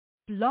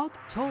Blog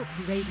Talk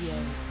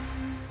Radio.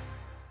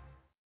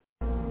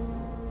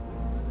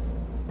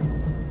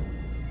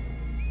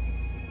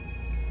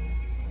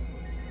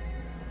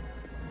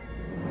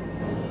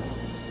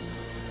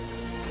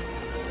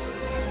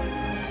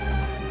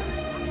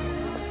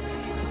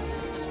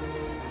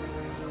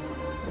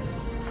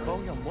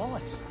 William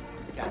Wallace?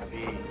 Can't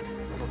be.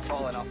 We're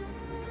tall enough.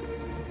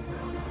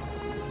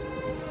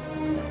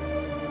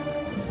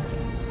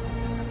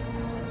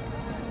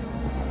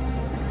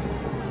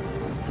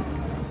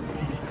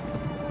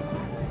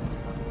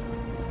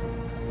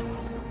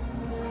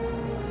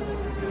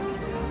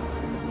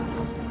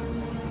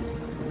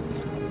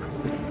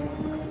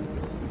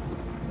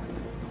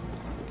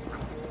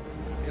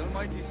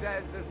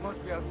 Says this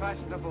must be a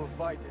fashionable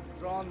fight. It's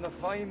drawn the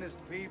finest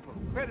people.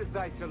 Where is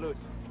thy salute?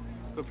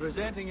 For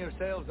presenting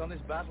yourselves on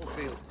this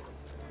battlefield.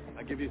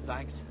 I give you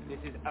thanks. This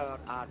is our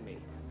army.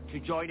 To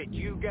join it,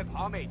 you give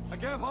homage. I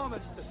give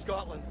homage to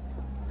Scotland.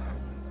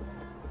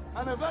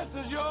 And if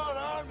this is your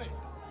army,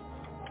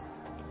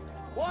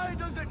 why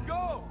does it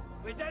go?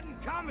 We didn't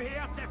come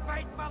here to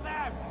fight for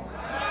them.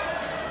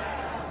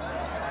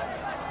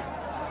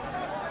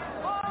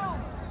 Oh!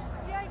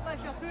 The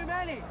English are too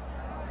many.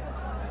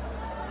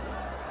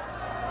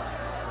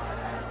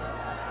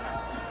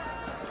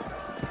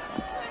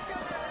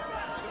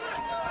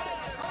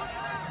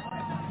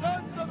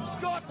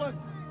 Scotland!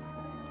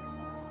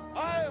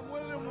 I am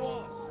William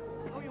Wallace.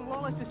 William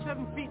Wallace is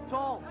 7 feet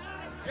tall.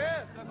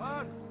 Yes, I've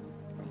heard.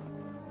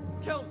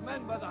 Kills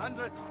men by the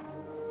hundreds.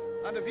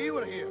 And if he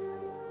were here,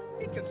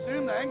 he'd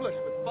consume the English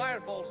with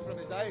fireballs from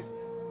his eyes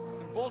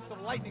and bolts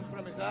of lightning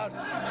from his arms.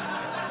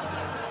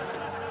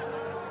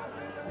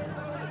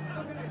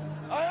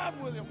 I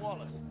am William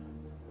Wallace.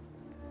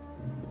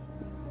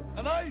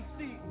 And I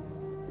see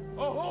a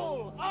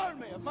whole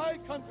army of my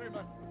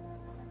countrymen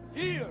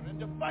here in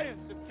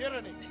defiance of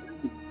tyranny.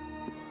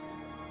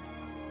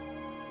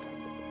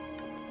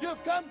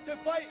 You've come to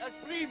fight as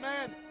free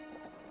men.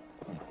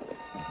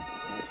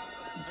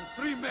 And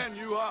free men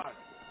you are.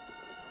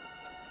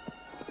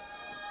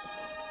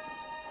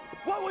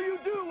 What will you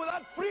do with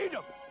that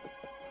freedom?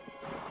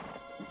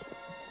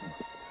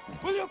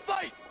 Will you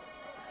fight?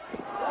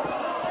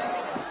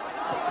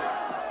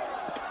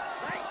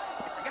 Right?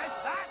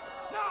 Against that?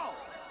 No!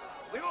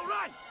 We will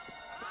run!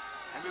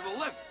 And we will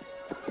live.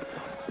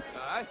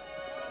 Aye.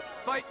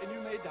 Fight and you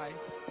may die.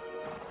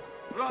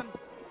 Run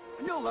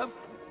and you'll live.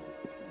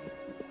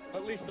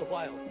 At least a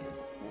while.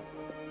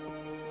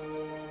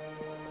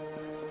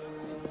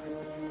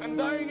 And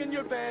dying in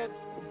your bed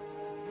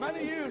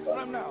many years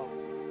from now,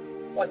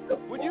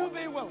 would you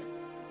be willing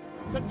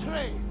to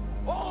trade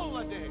all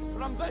the days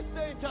from this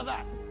day to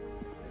that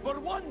for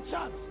one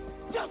chance,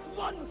 just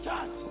one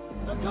chance,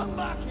 to come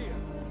back here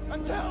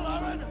and tell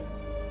our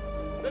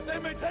enemies that they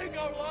may take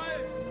our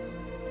lives,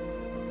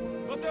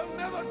 but they'll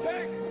never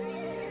take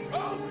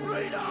our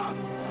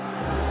freedom!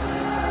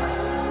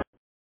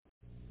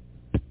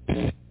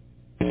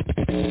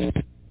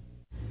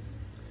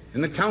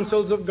 In the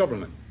councils of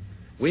government,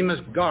 we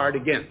must guard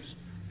against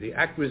the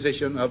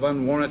acquisition of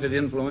unwarranted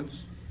influence,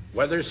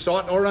 whether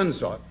sought or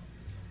unsought,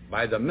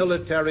 by the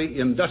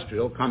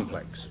military-industrial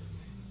complex.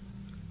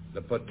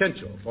 The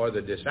potential for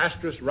the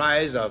disastrous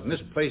rise of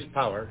misplaced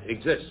power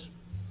exists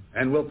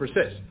and will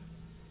persist.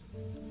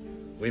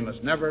 We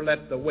must never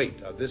let the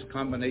weight of this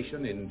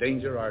combination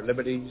endanger our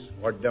liberties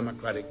or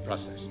democratic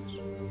processes.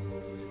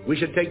 We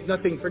should take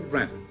nothing for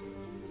granted.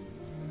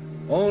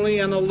 Only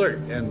an alert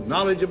and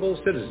knowledgeable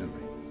citizenry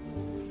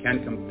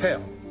can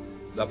compel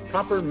the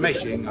proper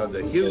meshing of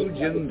the huge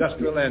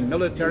industrial and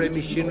military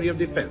machinery of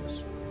defense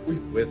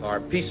with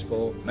our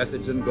peaceful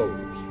methods and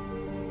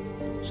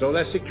goals, so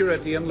that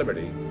security and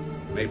liberty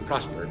may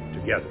prosper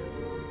together.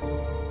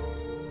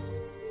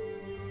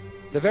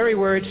 The very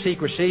word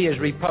secrecy is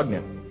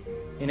repugnant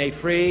in a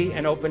free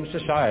and open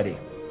society,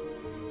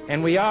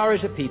 and we are,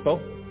 as a people,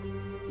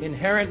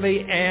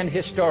 inherently and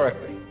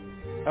historically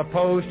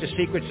opposed to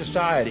secret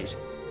societies,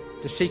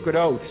 to secret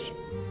oaths,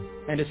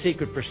 and to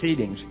secret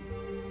proceedings.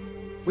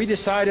 We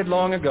decided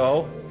long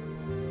ago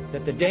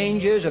that the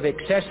dangers of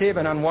excessive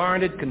and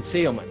unwarranted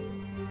concealment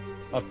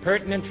of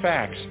pertinent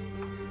facts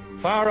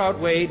far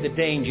outweighed the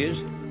dangers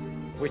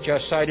which are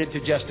cited to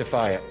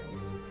justify it.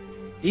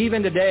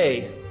 Even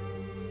today,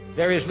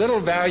 there is little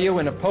value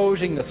in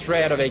opposing the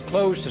threat of a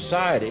closed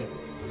society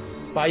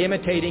by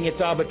imitating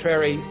its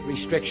arbitrary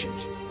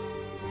restrictions.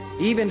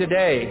 Even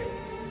today,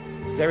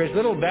 there is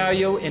little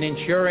value in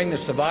ensuring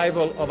the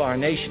survival of our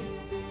nation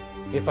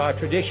if our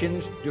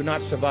traditions do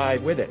not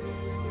survive with it.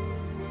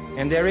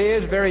 And there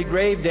is very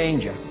grave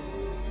danger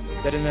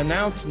that an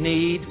announced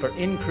need for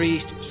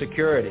increased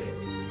security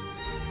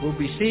will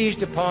be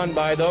seized upon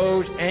by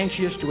those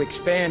anxious to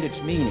expand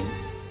its meaning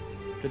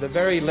to the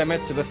very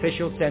limits of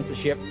official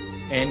censorship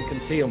and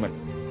concealment.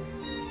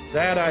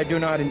 That I do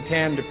not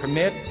intend to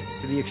permit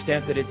to the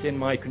extent that it's in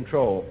my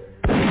control.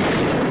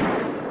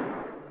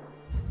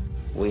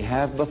 We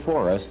have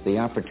before us the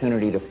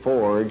opportunity to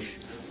forge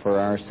for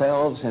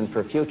ourselves and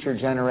for future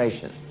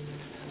generations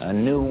a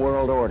new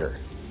world order,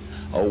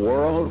 a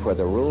world where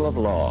the rule of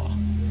law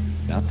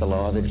not the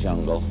law of the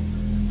jungle,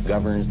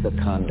 governs the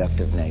conduct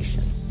of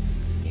nations.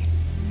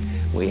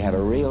 We have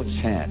a real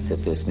chance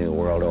at this new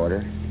world order,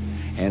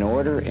 an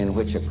order in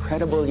which a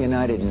credible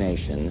United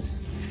Nations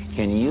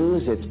can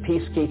use its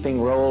peacekeeping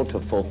role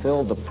to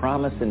fulfill the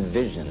promise and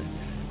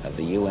vision of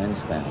the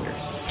UN's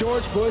founders.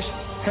 George Bush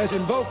has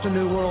invoked a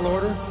new world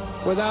order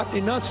without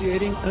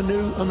enunciating a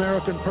new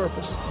American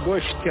purpose.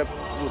 Bush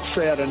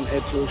said, and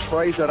it's a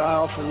phrase that I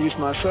often use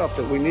myself,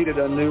 that we needed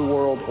a new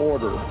world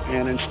order,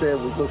 and instead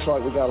it looks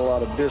like we got a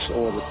lot of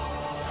disorder.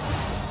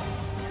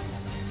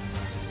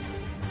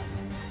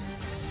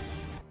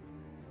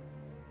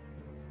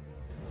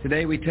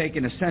 Today we take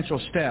an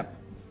essential step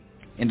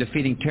in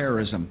defeating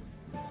terrorism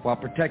while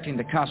protecting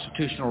the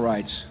constitutional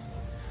rights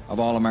of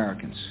all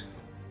Americans.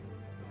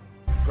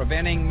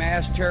 Preventing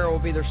mass terror will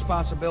be the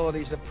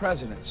responsibilities of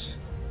presidents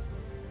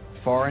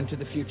far into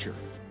the future.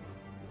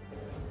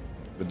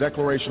 The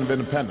Declaration of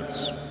Independence,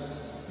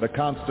 the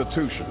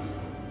Constitution,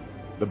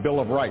 the Bill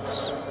of Rights.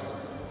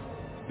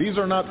 These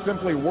are not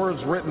simply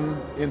words written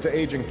into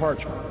aging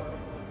parchment.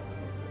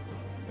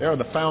 They are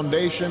the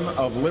foundation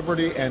of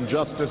liberty and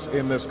justice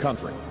in this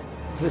country.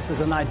 This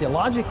is an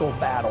ideological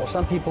battle.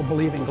 Some people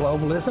believe in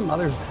globalism,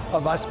 others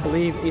of us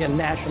believe in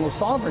national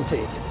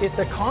sovereignty. It's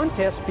a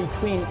contest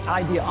between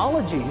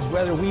ideologies,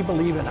 whether we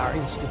believe in our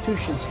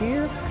institutions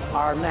here,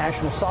 our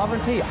national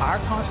sovereignty, our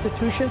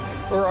Constitution,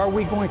 or are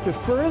we going to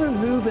further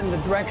move in the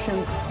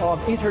direction of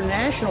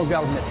international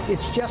government?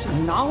 It's just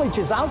knowledge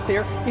is out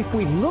there. If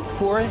we look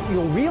for it,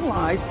 you'll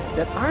realize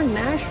that our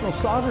national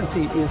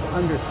sovereignty is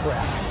under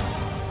threat.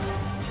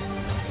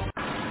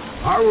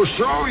 I will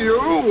show you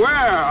where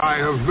I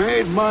have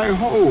made my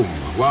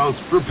home whilst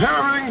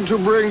preparing to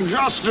bring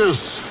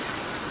justice.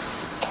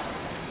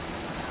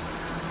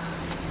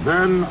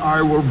 Then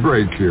I will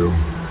break you.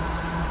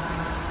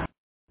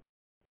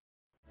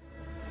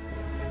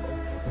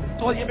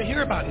 All you ever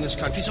hear about in this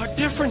country is our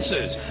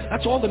differences.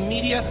 That's all the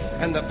media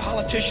and the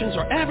politicians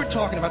are ever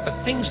talking about,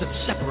 the things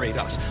that separate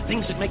us,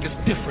 things that make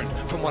us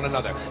different from one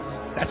another.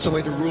 That's the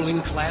way the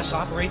ruling class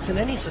operates in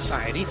any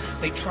society.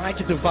 They try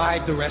to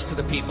divide the rest of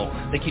the people.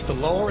 They keep the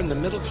lower and the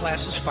middle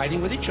classes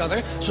fighting with each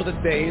other so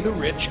that they, the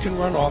rich, can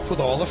run off with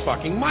all the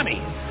fucking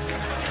money.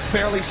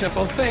 Fairly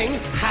simple thing,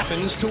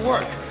 happens to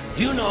work.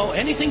 Do you know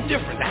anything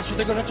different? That's what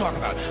they're going to talk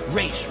about.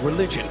 Race,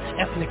 religion,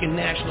 ethnic and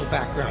national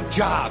background,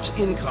 jobs,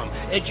 income,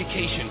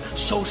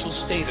 education, social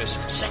status,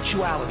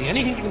 sexuality.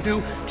 Anything you can do,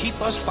 keep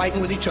us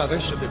fighting with each other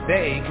so that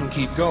they can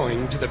keep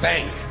going to the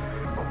bank.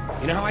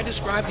 You know how I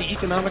describe the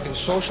economic and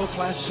social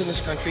classes in this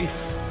country?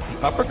 The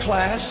upper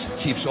class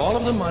keeps all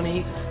of the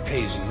money,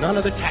 pays none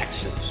of the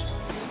taxes.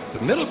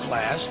 The middle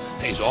class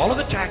pays all of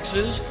the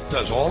taxes,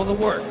 does all of the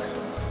work.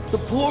 The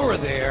poor are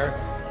there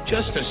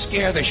just to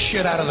scare the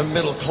shit out of the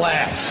middle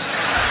class.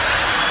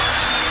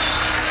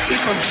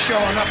 Keep them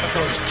showing up at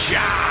those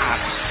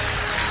jobs.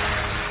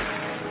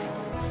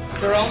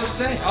 They're all the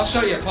same. I'll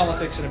show you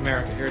politics in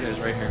America. Here it is,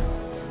 right here.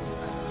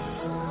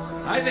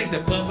 I think the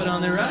puppet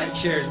on the right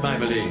shares my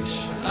beliefs.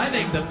 I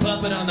think the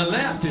puppet on the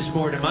left is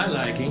more to my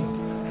liking.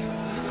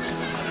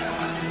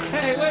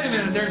 Hey, wait a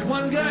minute. There's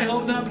one guy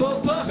holding up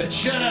both puppets.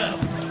 Shut up.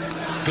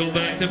 Go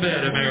back to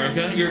bed,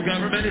 America. Your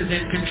government is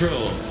in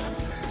control.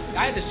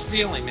 I had this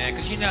feeling, man,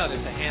 because you know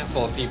there's a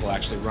handful of people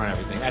actually run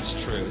everything. That's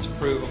true. It's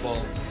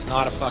provable. It's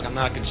not I'm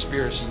not a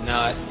conspiracy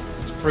nut.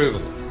 It's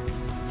provable.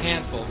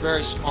 Handful,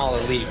 very small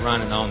elite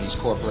run and own these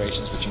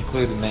corporations, which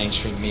include the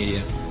mainstream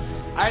media.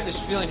 I had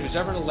this feeling who's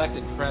ever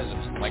elected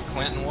president, like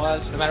Clinton was,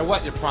 no matter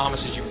what your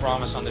promises you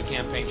promise on the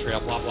campaign trail,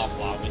 blah, blah,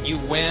 blah, when you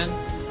win,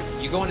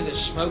 you go into this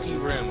smoky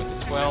room with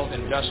the 12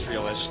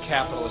 industrialist,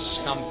 capitalist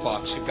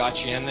scumfucks who got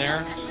you in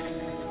there,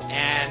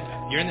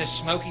 and you're in this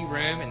smoky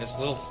room, and this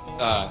little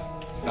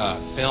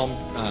film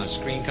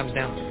screen comes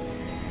down,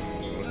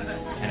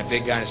 and a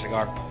big guy in a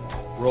cigar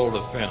rolled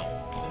a film.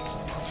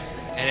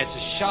 And it's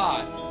a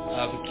shot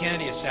of the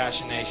Kennedy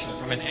assassination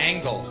from an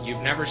angle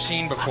you've never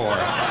seen before.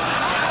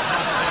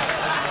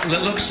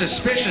 That looks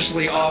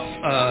suspiciously off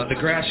the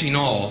grassy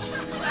knoll.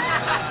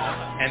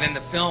 And then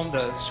the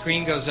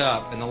screen goes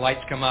up and the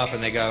lights come up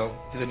and they go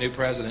to the new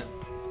president.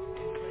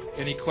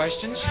 Any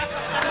questions?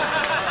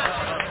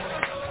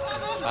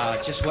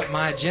 Just what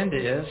my agenda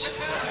is.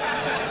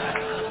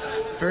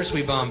 First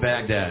we bomb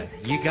Baghdad.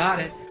 You got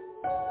it.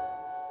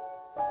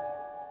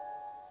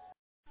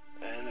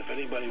 And if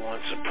anybody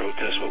wants to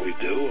protest what we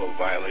do or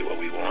violate what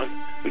we want,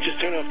 we just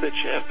turn off their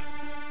chip.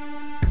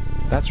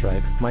 That's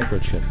right,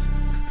 microchips.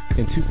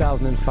 In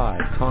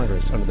 2005,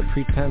 Congress, under the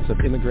pretense of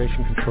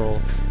immigration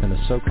control and the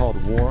so-called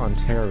war on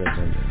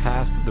terrorism,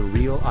 passed the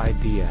REAL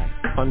ID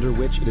Act, under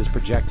which it is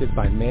projected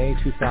by May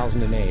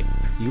 2008,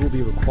 you will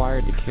be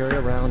required to carry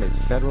around a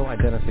federal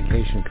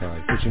identification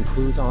card, which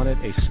includes on it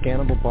a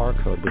scannable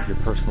barcode with your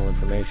personal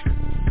information.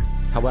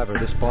 However,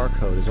 this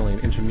barcode is only an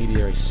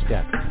intermediary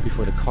step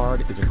before the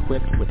card is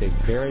equipped with a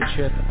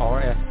Verichip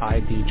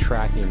RFID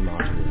tracking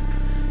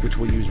module, which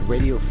will use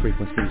radio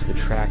frequencies to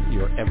track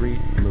your every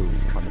move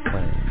on the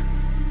planet.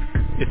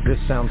 If this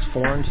sounds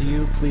foreign to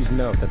you, please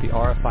note that the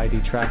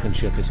RFID tracking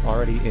chip is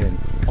already in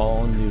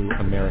all new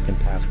American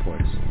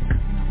passports.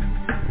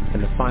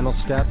 The final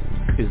step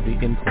is the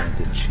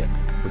implanted chip,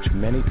 which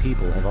many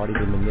people have already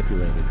been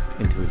manipulated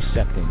into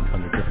accepting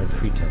under different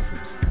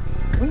pretenses.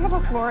 We have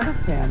a Florida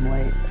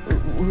family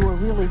who are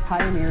really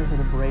pioneers of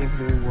the brave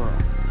new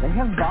world. They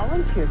have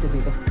volunteered to be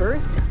the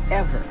first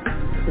ever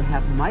to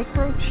have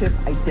microchip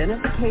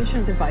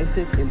identification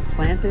devices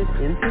implanted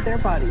into their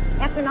bodies.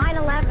 After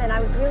 9/11, I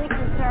was really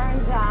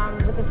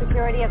concerned with the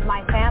security of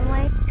my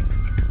family.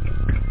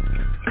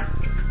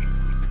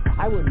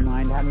 I wouldn't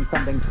mind having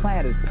something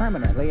planted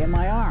permanently in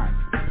my arm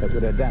that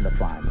would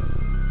identify me.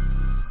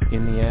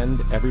 In the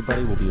end,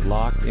 everybody will be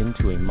locked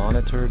into a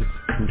monitored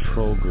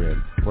control grid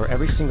where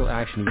every single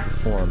action you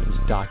perform is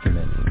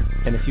documented.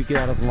 And if you get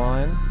out of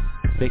line,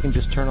 they can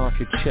just turn off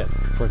your chip,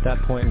 for at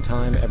that point in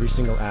time, every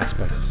single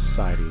aspect of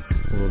society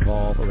will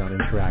revolve around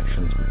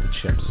interactions with the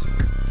chips.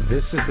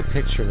 This is the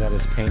picture that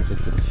is painted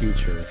for the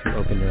future if you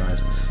open your eyes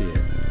to see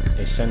it.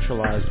 A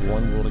centralized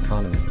one-world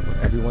economy where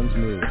everyone's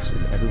moves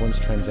and everyone's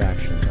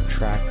transactions are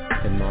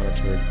tracked and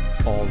monitored,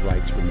 all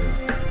rights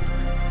removed.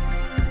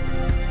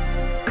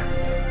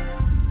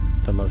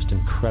 The most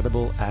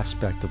incredible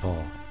aspect of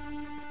all,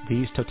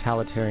 these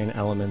totalitarian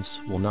elements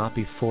will not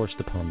be forced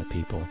upon the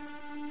people.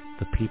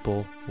 The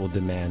people will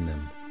demand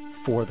them.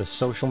 For the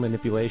social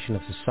manipulation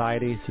of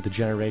society through the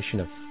generation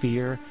of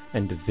fear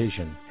and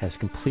division has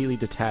completely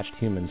detached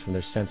humans from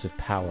their sense of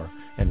power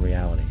and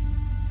reality.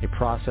 A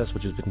process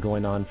which has been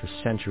going on for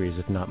centuries,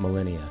 if not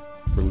millennia.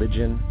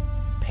 Religion,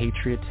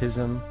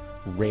 patriotism,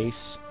 race,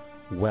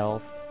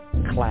 wealth,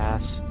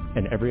 class,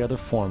 and every other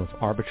form of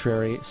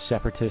arbitrary,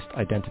 separatist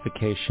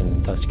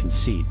identification, thus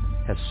conceit,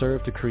 has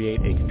served to create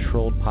a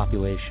controlled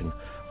population,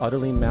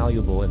 utterly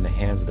malleable in the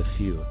hands of the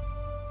few.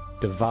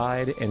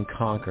 Divide and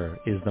conquer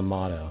is the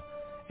motto,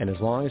 and as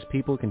long as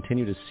people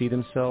continue to see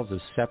themselves as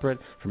separate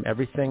from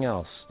everything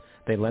else,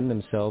 they lend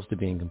themselves to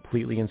being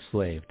completely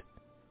enslaved.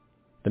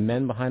 The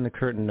men behind the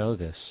curtain know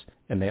this,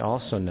 and they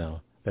also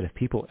know that if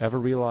people ever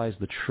realize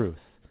the truth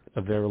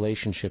of their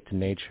relationship to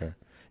nature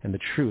and the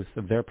truth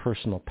of their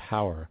personal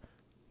power,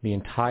 the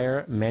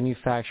entire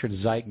manufactured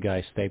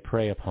zeitgeist they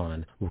prey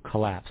upon will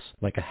collapse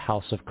like a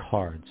house of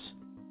cards.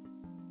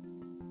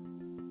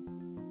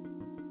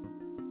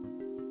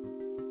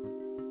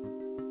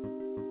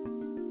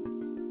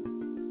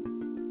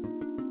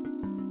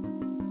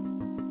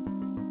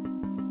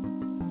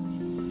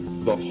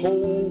 The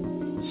whole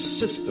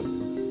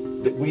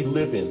system that we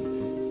live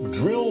in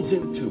drills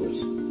into us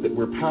that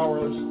we're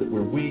powerless, that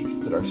we're weak,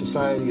 that our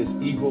society is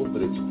evil,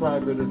 that it's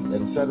private,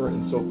 etc.,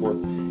 and so forth.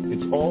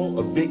 It's all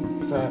a big,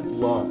 fat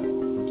lie.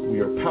 We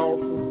are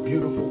powerful,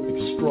 beautiful,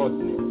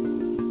 extraordinary.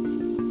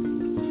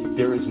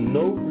 There is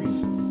no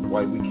reason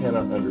why we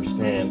cannot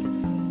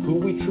understand who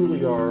we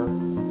truly are,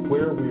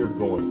 where we are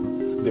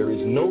going. There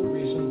is no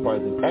reason why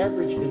the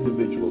average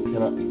individual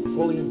cannot be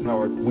fully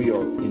empowered. We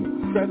are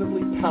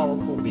incredibly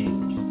powerful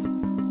beings.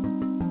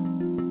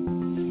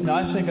 You know,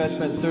 I think I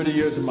spent 30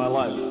 years of my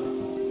life,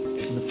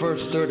 in the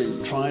first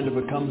 30, trying to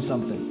become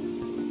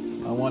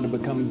something. I wanted to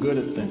become good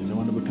at things. I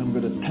wanted to become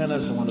good at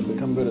tennis. I wanted to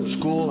become good at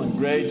school and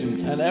grades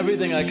and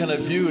everything I kind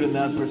of viewed in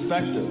that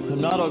perspective.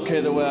 I'm not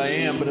okay the way I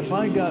am, but if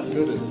I got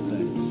good at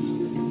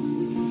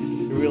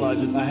things, you realize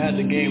that I had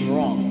the game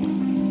wrong.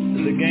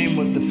 The game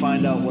was to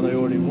find out what I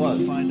already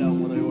was. Find out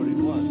what I already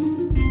was.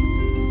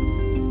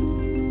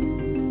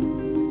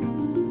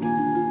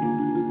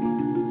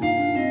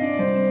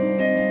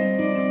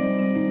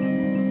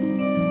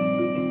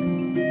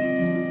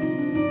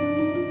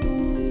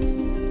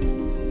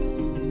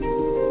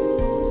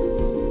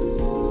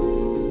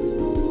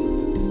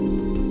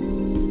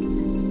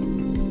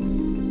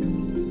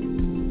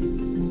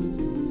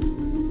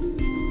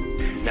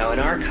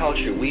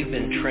 Culture, we've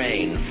been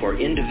trained for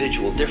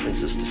individual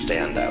differences to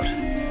stand out.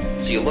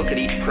 So you look at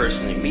each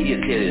person, the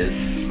immediate hit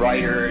is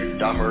brighter,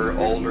 dumber,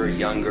 older,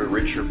 younger,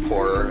 richer,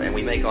 poorer, and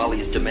we make all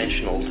these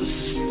dimensional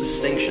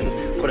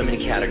distinctions, put them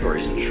in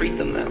categories and treat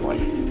them that way.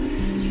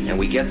 And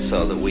we get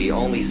so that we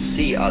only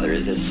see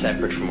others as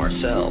separate from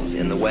ourselves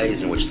in the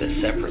ways in which they're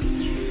separate.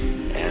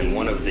 And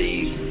one of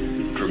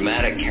the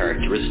dramatic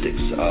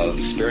characteristics of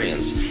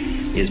experience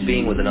is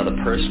being with another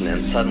person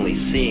and suddenly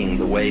seeing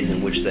the ways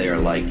in which they are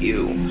like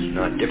you,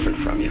 not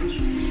different from you,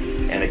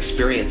 and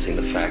experiencing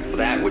the fact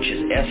that which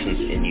is essence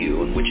in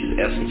you and which is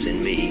essence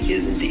in me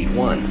is indeed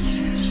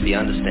one. The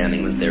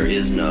understanding that there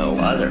is no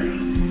other.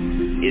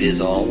 It is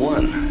all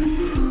one.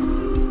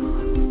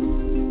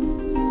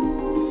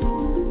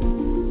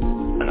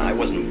 And I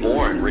wasn't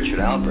born Richard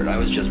Alpert. I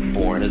was just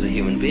born as a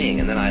human being.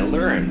 And then I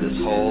learned this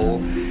whole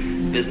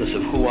business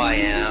of who I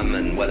am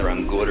and whether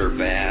I'm good or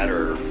bad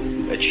or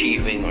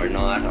achieving or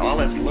not, all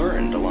that's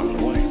learned along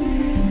the way.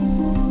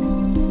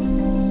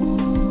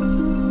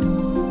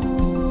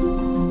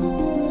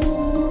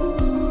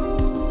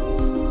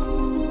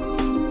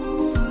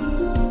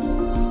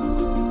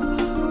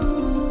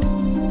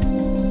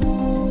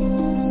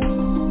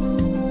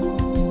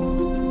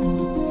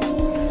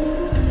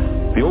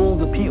 The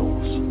old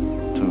appeals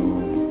to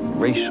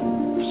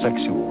racial,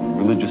 sexual, and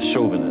religious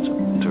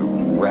chauvinism, to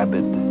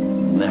rabid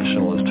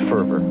nationalist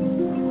fervor,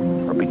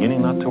 are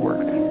beginning not to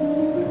work.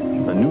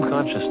 The new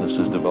consciousness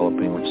is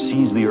developing which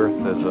sees the Earth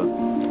as a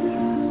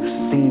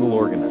single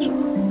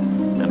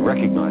organism and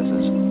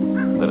recognizes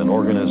that an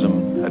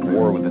organism at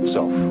war with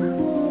itself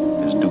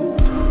is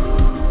doomed.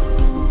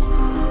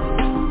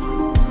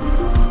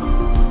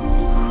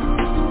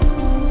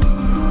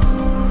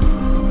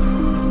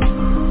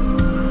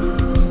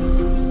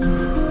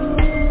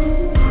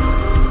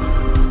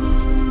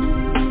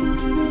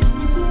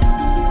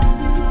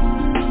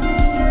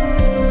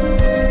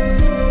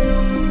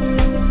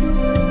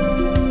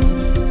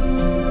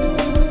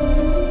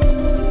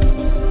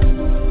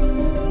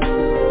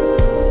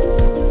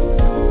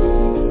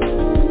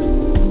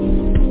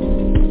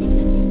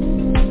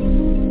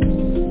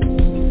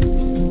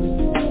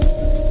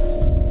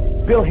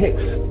 Bill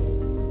Hicks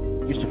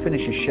used to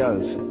finish his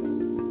shows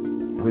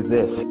with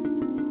this.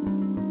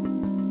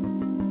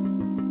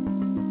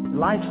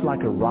 Life's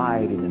like a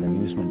ride in an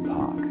amusement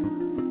park.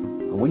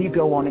 And when you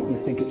go on it, you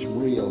think it's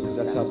real, because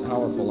that's how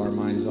powerful our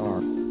minds are.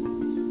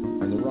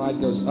 And the ride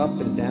goes up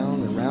and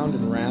down and round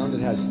and round.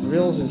 It has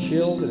thrills and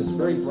chills, and it's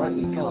very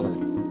brightly colored.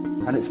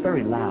 And it's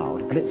very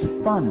loud, and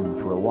it's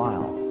fun for a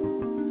while.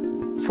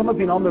 Some have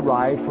been on the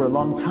ride for a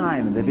long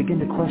time, and they begin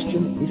to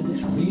question, is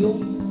this real,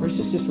 or is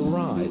this just a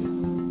ride?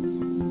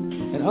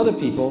 And other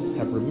people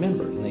have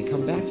remembered, and they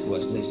come back to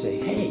us and they say,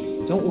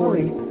 hey, don't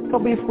worry.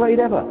 Don't be afraid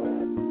ever.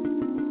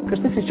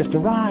 Because this is just a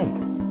ride.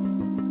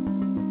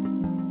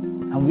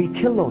 And we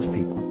kill those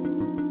people.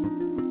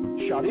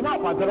 Shut him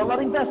up. I've got a lot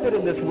invested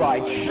in this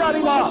ride. Shut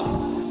him up.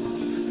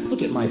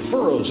 Look at my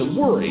furrows of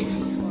worry.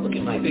 Look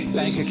at my big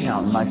bank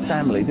account and my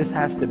family. This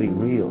has to be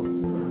real.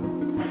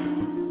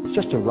 It's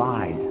just a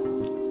ride.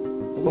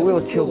 But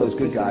we'll kill those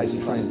good guys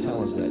who try and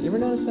tell us that. You ever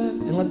notice that?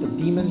 And let the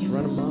demons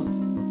run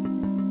amok?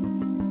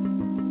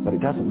 But it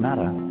doesn't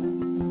matter,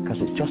 because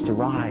it's just a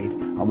ride,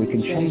 and we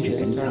can change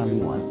it anytime we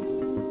want.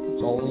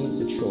 It's only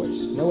the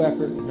choice. No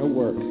effort, no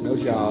work, no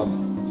job,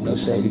 no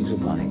savings of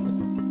money.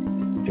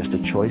 Just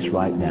a choice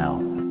right now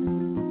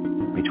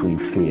between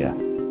fear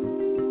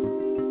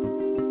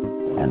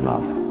and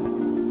love.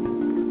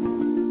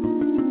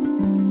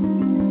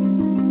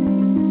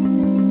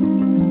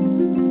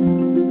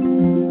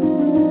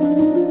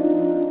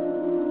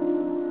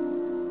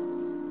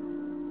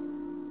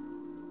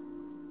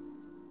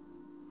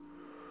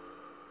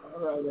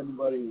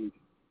 Everybody,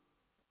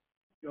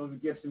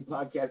 Joseph Gibson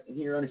podcasting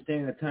here,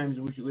 understanding the times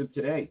in which we live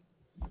today.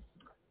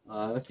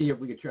 Let's see if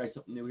we can try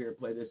something new here,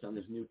 play this on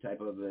this new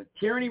type of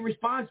tyranny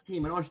response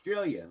team in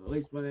Australia. At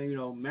least when,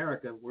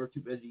 America, we're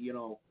too busy,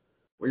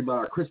 worried about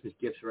our Christmas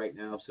gifts right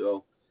now.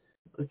 So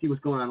let's see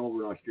what's going on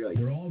over in Australia.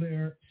 They're all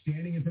there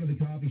standing in front of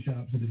the coffee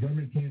shop so the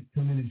government can't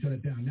come in and shut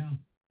it down.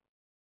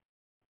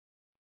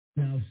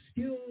 Now,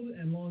 skilled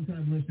and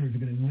longtime listeners are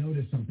going to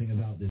notice something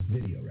about this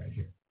video right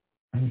here.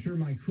 I'm sure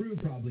my crew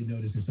probably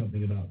notices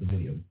something about the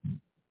video.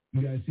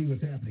 You guys see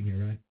what's happening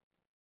here, right?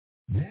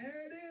 There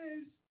it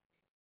is.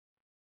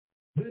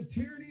 The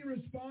Tyranny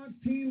Response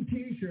Team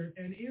t-shirt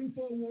and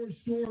InfoWars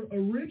store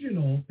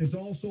original is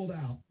all sold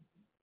out.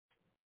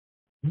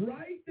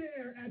 Right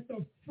there at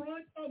the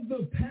front of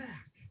the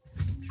pack.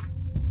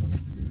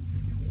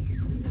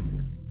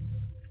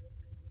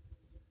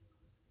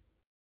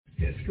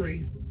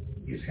 History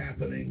is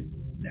happening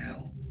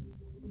now.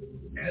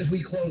 As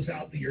we close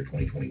out the year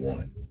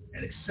 2021,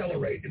 and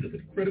accelerate into the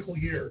critical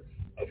year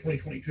of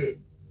 2022.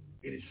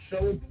 It is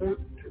so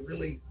important to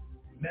really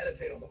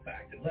meditate on the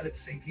fact and let it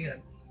sink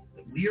in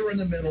that we are in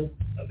the middle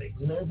of a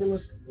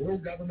globalist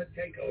world government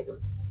takeover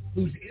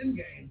whose end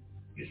game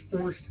is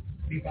forced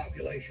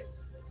depopulation.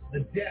 The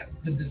death,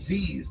 the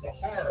disease, the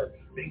horror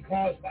being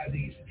caused by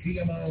these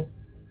GMO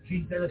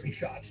gene therapy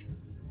shots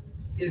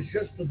is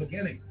just the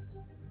beginning.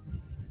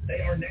 They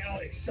are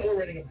now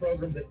accelerating a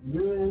program that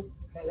will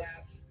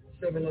collapse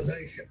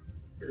civilization.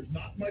 There's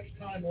not much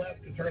time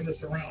left to turn this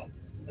around.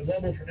 The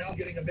globals are now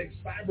getting a big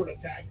cyber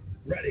attack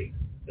ready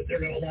that they're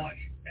going to launch,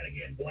 and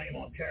again, blame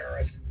on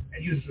terrorists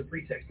and use as a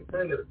pretext to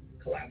further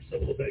collapse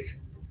civilization.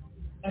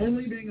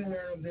 Only being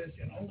aware of this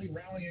and only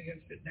rallying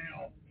against it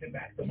now can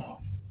back them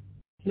off.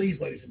 Please,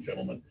 ladies and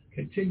gentlemen,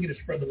 continue to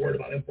spread the word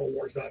about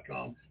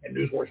Infowars.com and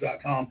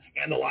Newswars.com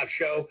and the live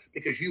show,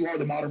 because you are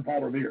the modern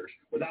Paul Revere's.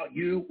 Without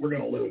you, we're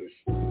going to lose.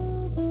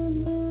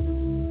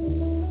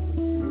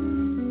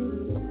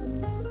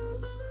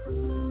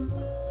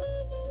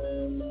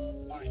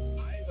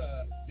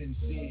 Been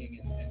seeing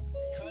and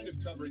kind of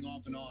covering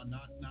off and on,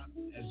 not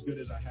as good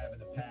as I have in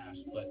the past,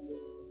 but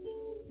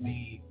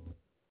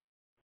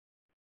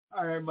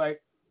all right, everybody,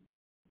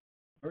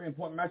 very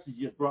important message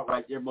you just brought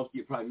right there. Most of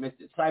you probably missed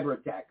it. Cyber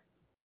attack.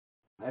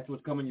 That's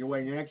what's coming your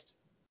way next.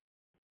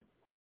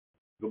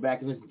 Go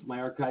back and listen to my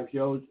archive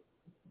shows.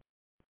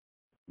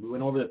 We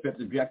went over the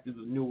 5th objective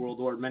of the New World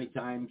Order many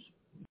times,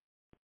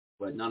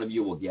 but none of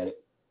you will get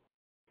it,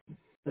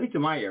 at least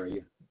in my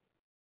area.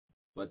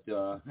 But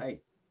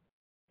hey,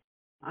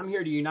 I'm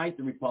here to unite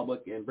the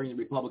Republic and bring the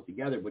Republic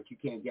together, but you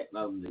can't get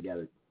none of them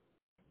together.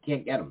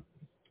 Can't get them.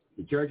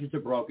 The churches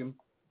are broken.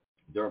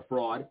 They're a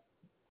fraud.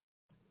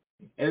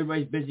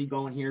 Everybody's busy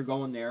going here,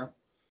 going there.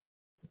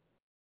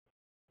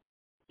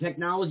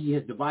 Technology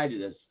has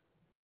divided us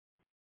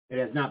It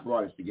has not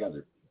brought us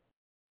together.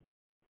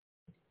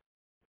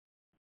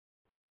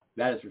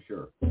 That is for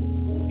sure.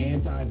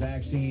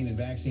 Anti-vaccine and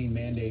vaccine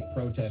mandate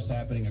protests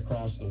happening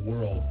across the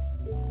world,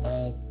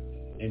 all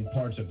in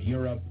parts of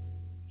Europe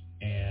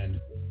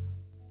and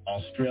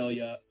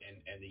Australia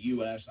and the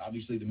U.S.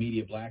 Obviously, the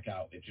media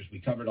blackout, we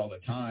cover it all the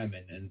time,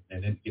 and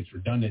it's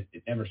redundant.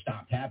 It never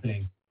stopped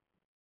happening.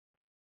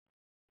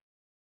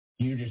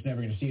 You're just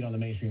never going to see it on the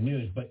mainstream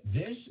news. But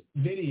this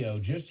video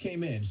just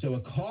came in. So a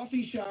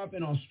coffee shop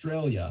in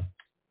Australia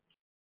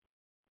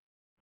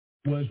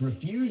was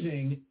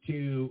refusing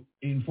to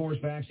enforce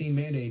vaccine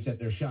mandates at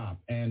their shop.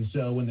 And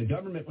so when the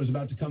government was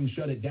about to come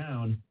shut it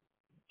down,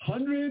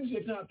 hundreds,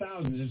 if not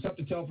thousands, it's tough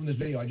to tell from this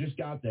video, I just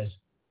got this,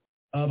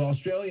 of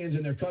Australians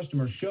and their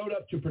customers showed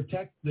up to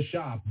protect the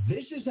shop.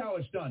 This is how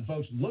it's done,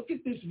 folks. Look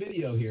at this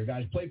video here.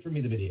 Guys, play for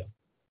me the video.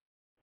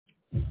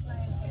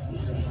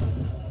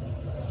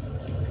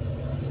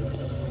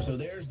 So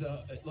there's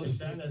the... Look,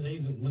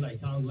 when they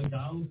come, look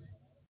down.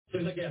 As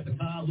soon as I get out the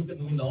car, look at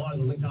the window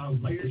and look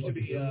down.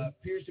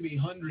 Appears to be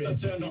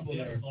hundreds of people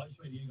there.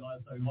 You guys,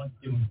 so we might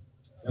give them...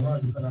 They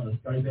might just put another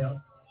scope out.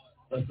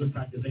 That's good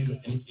practice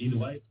either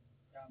way.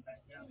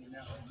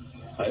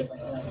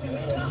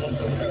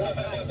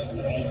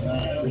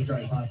 We're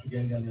straight past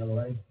again down the other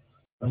way.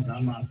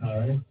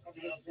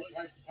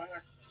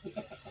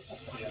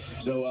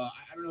 So I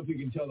don't know if you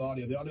can tell the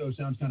audio. The audio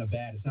sounds kind of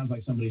bad. It sounds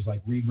like somebody's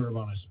like reverb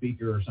on a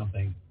speaker or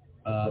something.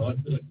 But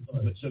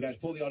so guys,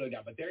 pull the audio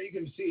down. But there you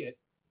can see it.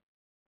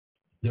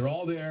 They're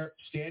all there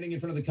standing in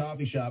front of the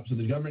coffee shop so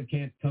the government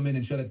can't come in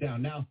and shut it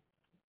down. Now,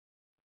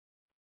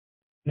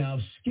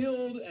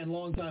 skilled and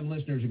longtime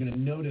listeners are going to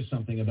notice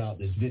something about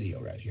this video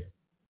right here.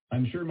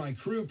 I'm sure my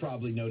crew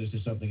probably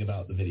notices something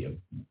about the video.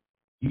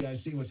 You guys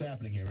see what's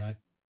happening here, right?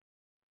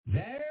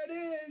 There it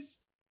is.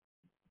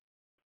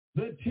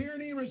 The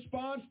Tyranny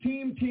Response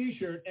Team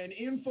t-shirt, an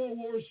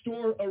InfoWars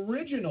store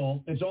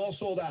original. It's all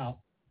sold out.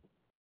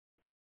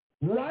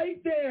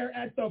 Right there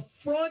at the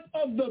front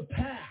of the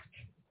pack.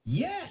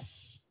 Yes.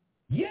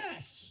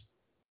 Yes.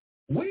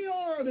 We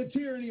are the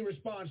Tyranny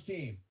Response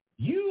Team.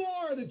 You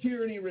are the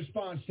Tyranny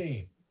Response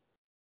Team.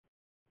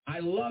 I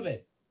love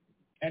it.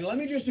 And let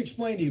me just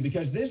explain to you,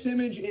 because this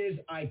image is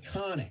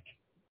iconic.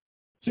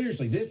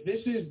 Seriously,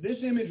 this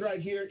image right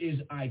here is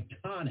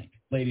iconic,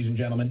 ladies and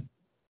gentlemen.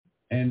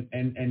 And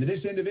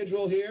this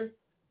individual here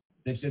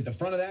that's at the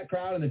front of that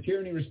crowd in the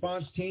Tyranny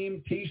Response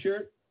Team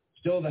t-shirt,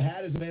 still the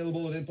hat is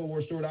available at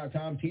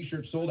InfoWarsStore.com.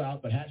 T-shirt sold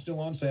out, but hat's still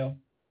on sale.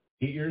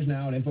 Get yours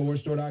now at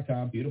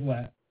InfoWarsStore.com. Beautiful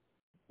hat.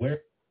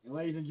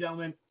 Ladies and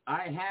gentlemen,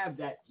 I have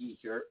that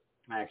t-shirt.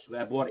 Actually,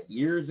 I bought it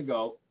years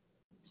ago.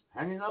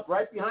 Hanging up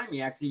right behind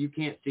me. Actually, you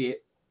can't see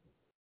it.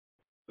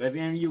 But if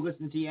any of you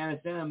listen to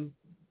NSM,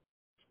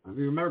 if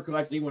you remember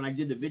correctly, when I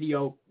did the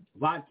video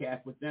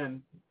podcast with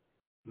them,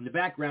 in the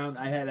background,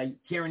 I had a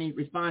Tyranny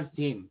Response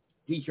Team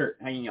t-shirt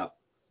hanging up.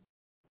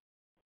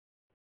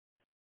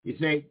 You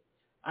see,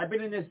 I've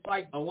been in this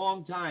fight a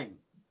long time.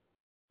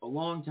 A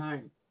long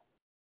time.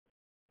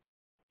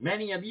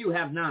 Many of you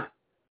have not.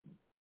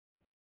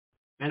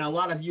 And a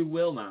lot of you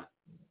will not.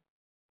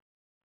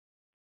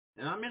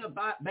 And I'm in a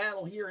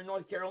battle here in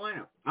North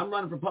Carolina. I'm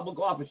running for public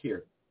office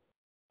here.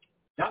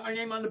 Got my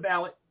name on the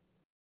ballot.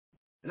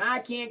 And I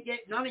can't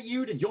get none of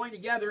you to join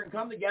together and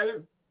come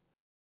together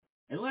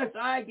unless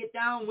I get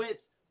down with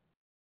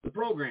the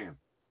program.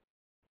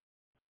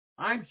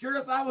 I'm sure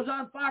if I was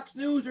on Fox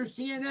News or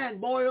CNN,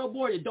 boy, oh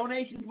boy, the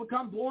donations would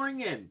come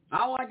pouring in.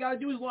 All I got to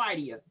do is lie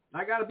to you.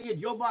 I got to be a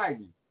Joe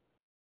Biden.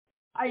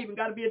 I even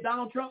got to be a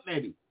Donald Trump,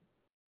 maybe.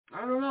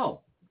 I don't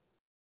know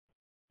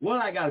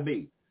what I got to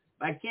be.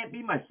 I can't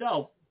be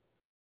myself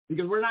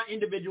because we're not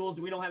individuals.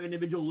 We don't have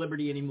individual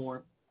liberty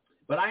anymore.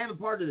 But I am a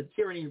part of the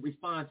Tyranny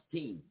Response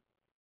Team.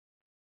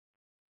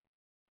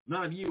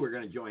 None of you are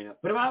going to join up.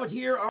 But if I was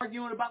here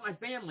arguing about my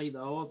family,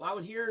 though, if I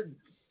was here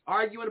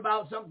arguing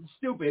about something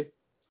stupid,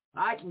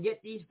 I can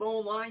get these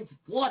phone lines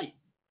flooded.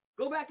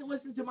 Go back and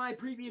listen to my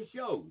previous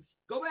shows.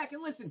 Go back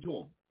and listen to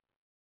them.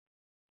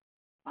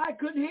 I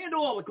couldn't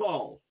handle all the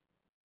calls.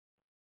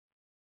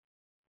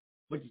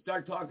 But you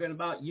start talking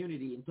about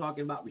unity and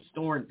talking about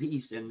restoring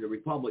peace in the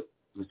republic,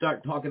 and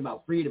start talking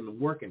about freedom and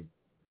working.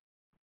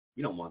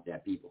 You don't want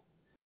that, people.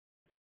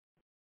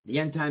 The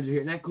end times are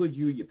here, and that includes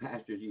you, your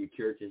pastors, your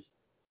churches.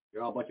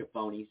 You're all a bunch of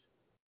phonies.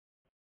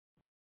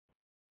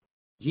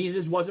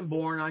 Jesus wasn't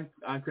born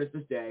on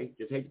Christmas Day.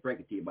 Just hate to break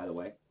it to you, by the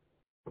way.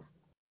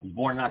 He's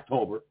born in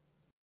October.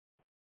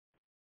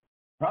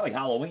 Probably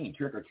Halloween,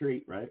 trick or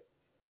treat, right?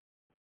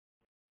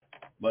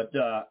 But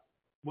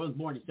was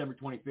born December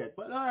 25th.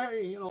 But,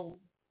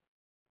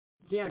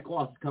 Santa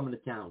Claus is coming to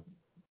town.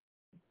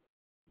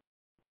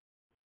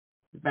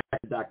 Back to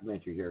the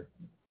documentary here.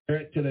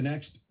 To the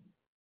next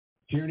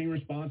Tyranny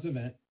Response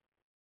event.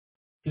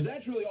 Because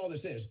that's really all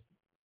this is.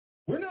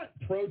 We're not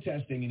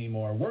protesting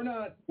anymore. We're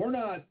not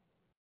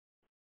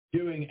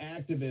doing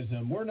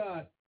activism. We're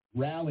not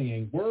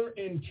rallying. We're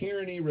in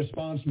tyranny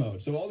response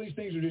mode. So all these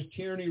things are just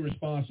tyranny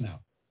response now.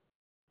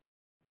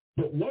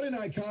 But what an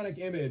iconic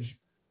image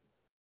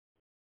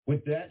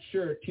with that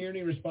shirt,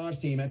 Tyranny Response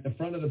Team, at the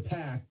front of the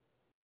pack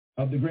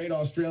of the great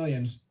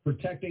Australians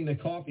protecting the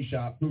coffee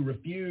shop who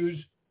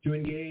refuse to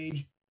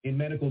engage in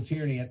medical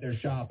tyranny at their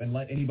shop and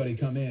let anybody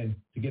come in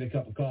to get a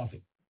cup of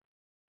coffee.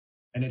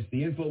 And it's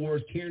the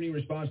InfoWars Tyranny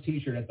Response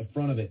t-shirt at the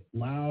front of it,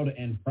 loud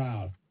and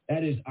proud.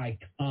 That is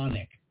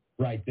iconic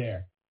right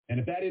there. And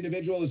if that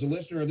individual is a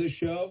listener of this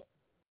show,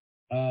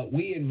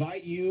 we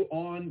invite you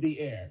on the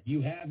air.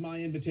 You have my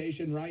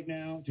invitation right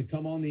now to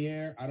come on the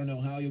air. I don't know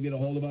how you'll get a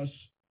hold of us.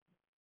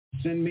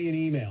 Send me an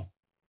email.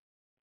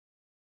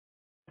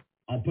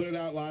 I'll put it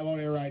out live on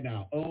air right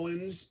now.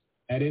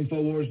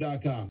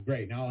 Owens@Infowars.com.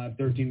 Great. Now I'll have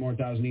 13 more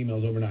thousand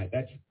emails overnight.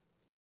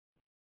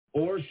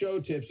 Or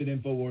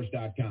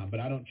showtips@Infowars.com, but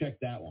I don't check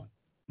that one.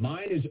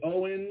 Mine is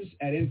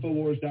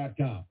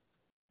Owens@Infowars.com.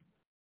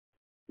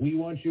 We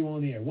want you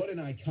on the air. What an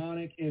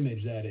iconic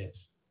image that is.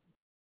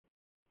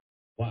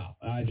 Wow.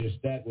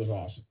 That was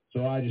awesome.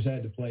 So I just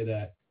had to play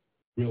that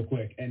real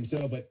quick. And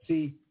so, but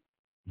see,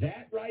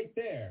 that right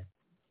there,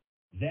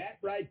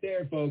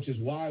 folks, is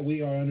why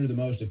we are under the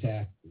most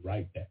attack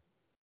right there.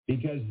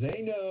 Because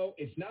they know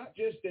it's not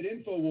just that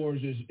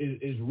InfoWars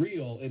is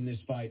real in this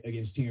fight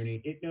against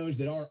tyranny. It knows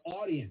that our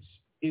audience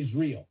is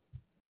real.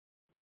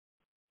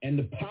 And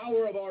the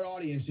power of our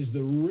audience is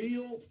the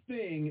real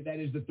thing that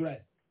is the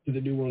threat to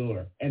the New World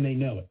Order. And they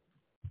know it.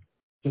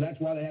 So that's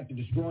why they have to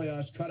destroy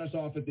us, cut us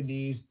off at the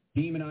knees,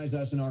 demonize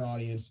us and our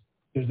audience,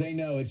 because they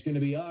know it's going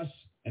to be us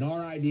and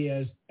our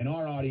ideas and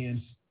our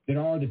audience that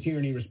are the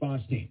Tyranny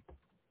Response Team,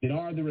 that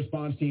are the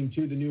response team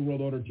to the New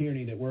World Order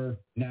tyranny that we're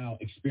now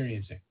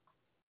experiencing.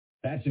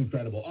 That's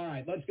incredible. All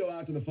right, let's go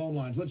out to the phone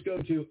lines. Let's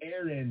go to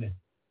Aaron,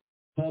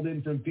 called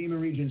in from FEMA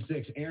Region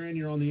 6. Aaron,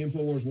 you're on the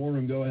InfoWars War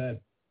Room. Go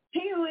ahead.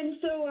 Hey, Owen.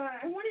 So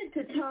I wanted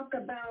to talk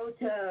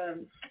about a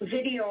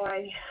video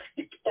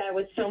that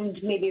was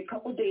filmed maybe a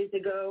couple days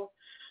ago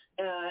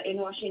in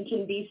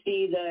Washington,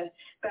 D.C. The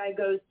guy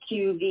goes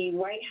to the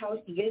White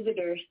House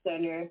Visitor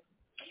Center,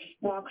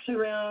 walks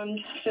around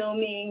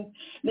filming.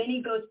 Then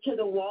he goes to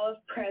the Wall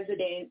of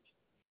Presidents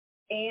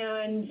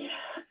and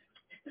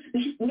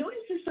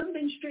notices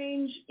something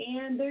strange,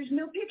 and there's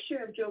no picture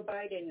of Joe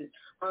Biden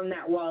on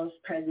that Wall of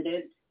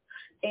Presidents.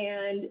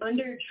 And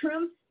under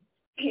Trump's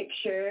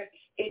picture,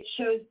 it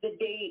shows the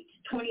date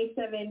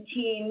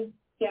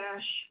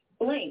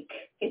 2017-blank.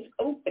 It's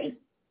open.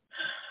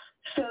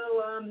 So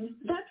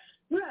that's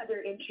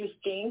rather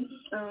interesting.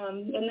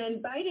 And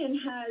then Biden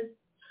has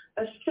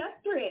a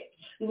separate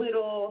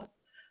little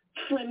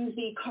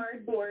flimsy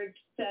cardboard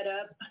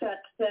setup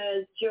that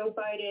says Joe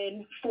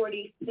Biden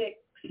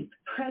 46th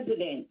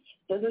president.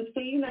 Doesn't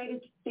say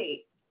United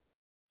States.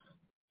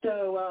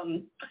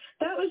 So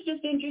that was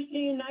just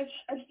interesting.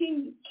 I've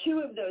seen 2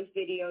 of those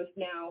videos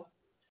now.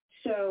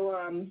 So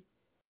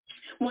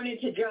wanted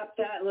to drop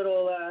that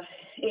little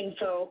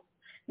info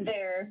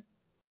there.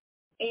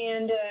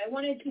 And I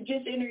wanted to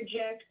just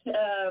interject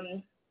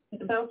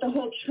about the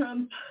whole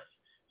Trump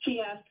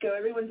fiasco.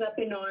 Everyone's up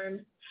in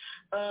arms.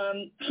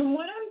 From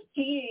what I'm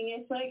seeing,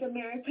 it's like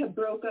America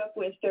broke up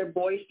with their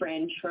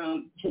boyfriend,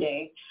 Trump,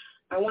 today.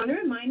 I want to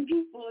remind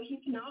people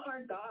he's not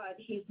our God.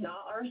 He's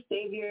not our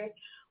savior.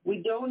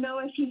 We don't know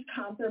if he's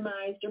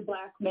compromised or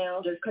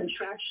blackmailed or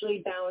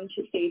contractually bound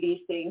to say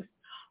these things.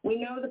 We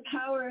know the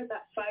power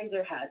that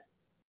Pfizer has.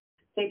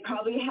 They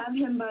probably have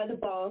him by the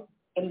balls,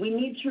 and we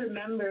need to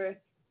remember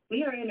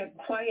we are in a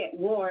quiet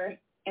war,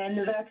 and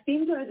the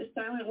vaccines are the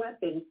silent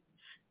weapons.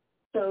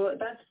 So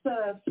that's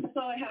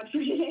all I have for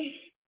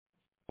today.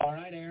 All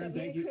right, Aaron. So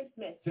thank you. Merry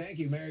Christmas. Thank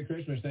you. Merry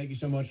Christmas. Thank you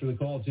so much for the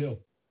call, too.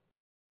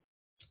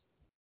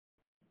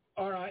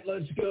 All right,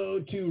 let's go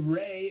to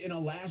Ray in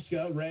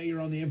Alaska. Ray,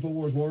 you're on the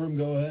InfoWars War Room.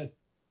 Go ahead.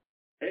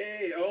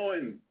 Hey,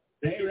 Owen.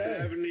 Thank you for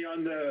having me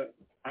on the...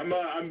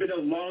 I've been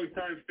a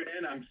long-time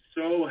fan. I'm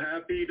so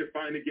happy to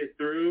finally get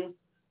through.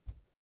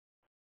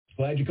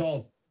 Glad you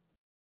called.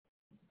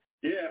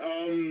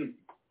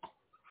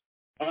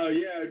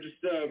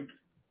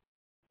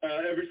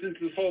 Ever since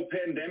this whole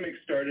pandemic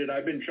started,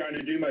 I've been trying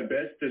to do my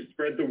best to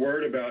spread the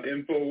word about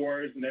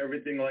InfoWars and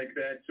everything like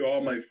that to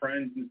all my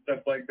friends and stuff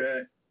like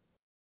that.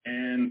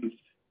 And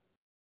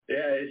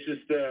it's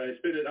just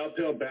it's been an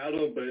uphill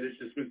battle, but it's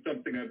just been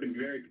something I've been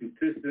very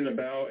consistent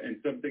about and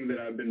something that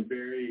I've been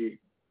very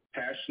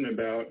passionate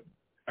about.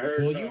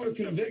 Well, you were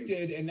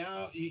convicted, and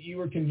now you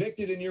were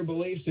convicted in your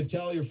beliefs to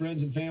tell your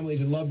friends and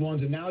families and loved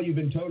ones, and now you've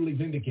been totally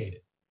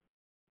vindicated.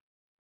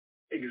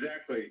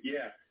 Exactly,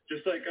 yeah.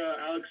 Just like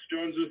Alex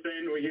Jones was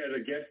saying, we had a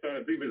guest on,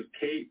 I believe it was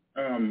Kate,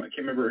 I can't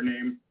remember her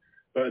name,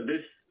 but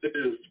this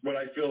is what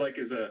I feel like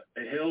is a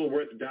hill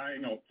worth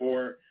dying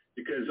for,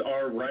 because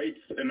our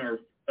rights and our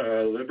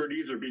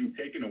liberties are being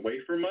taken away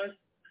from us,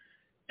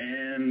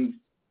 and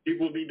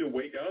people need to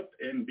wake up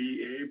and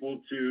be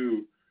able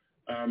to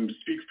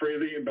speak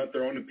freely about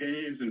their own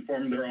opinions and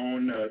form their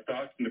own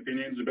thoughts and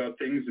opinions about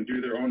things and do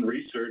their own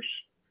research,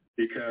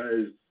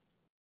 because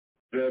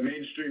the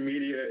mainstream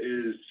media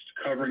is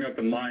covering up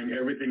and lying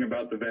everything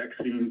about the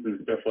vaccines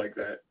and stuff like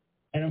that.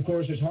 And, of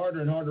course, it's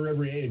harder and harder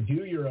every day to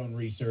do your own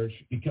research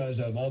because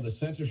of all the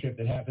censorship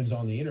that happens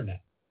on the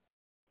Internet.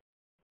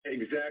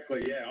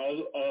 Exactly. Yeah.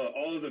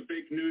 All of the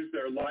fake news,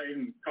 they're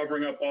lying,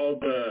 covering up all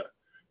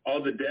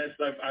the deaths.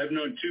 I've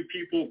known 2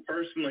 people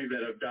personally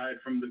that have died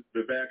from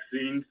the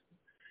vaccines,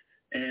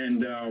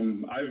 and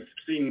I've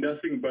seen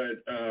nothing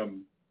but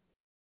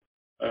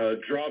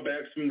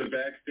drawbacks from the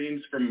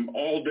vaccines from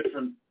all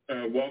different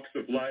walks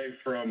of life,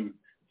 from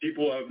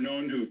people I've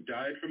known who've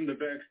died from the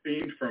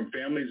vaccine, from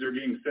families who are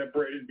being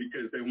separated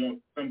because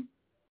some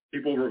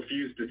people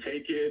refuse to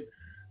take it.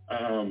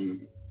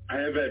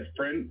 I've had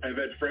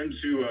friends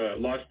who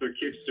lost their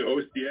kids to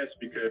OCS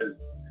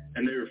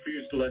and they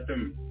refused to let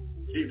them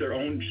see their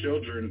own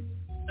children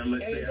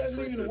unless and they it have doesn't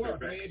proof even that work.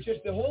 they're I mean, it's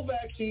just the whole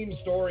vaccine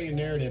story and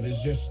narrative is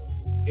just,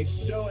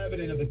 it's so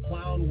evident of the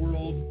clown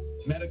world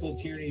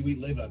medical tyranny we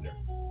live under.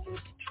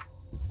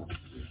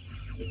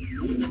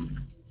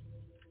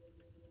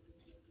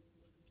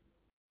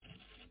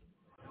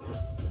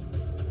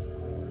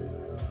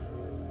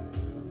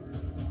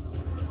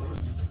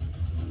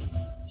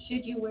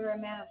 Should you wear a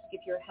mask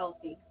if you're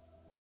healthy?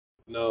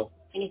 No.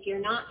 And if you're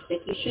not sick,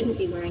 you shouldn't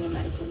be wearing a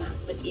medical mask.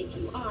 But if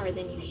you are,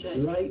 then you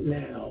should. Right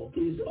now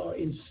is our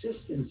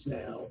insistence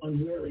now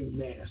on wearing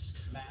masks.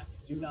 Masks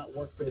do not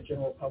work for the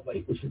general public.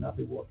 People should not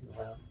be walking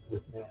around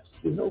with masks.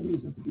 There's no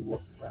reason to be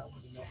walking around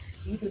with a mask.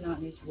 You do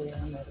not need to wear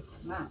a medical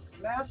mask.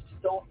 Masks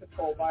don't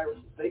control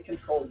viruses. They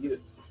control you.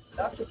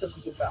 That's what this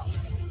is about.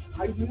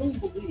 I really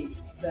believe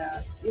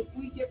that if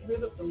we get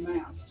rid of the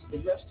masks, the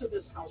rest of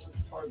this house's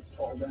cards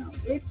fall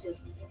down. It just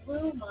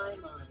blew my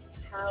mind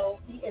how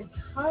the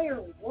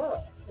entire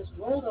world has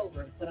rolled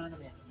over and put on a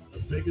mask.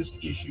 The biggest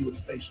issue with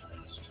face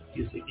masks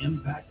is the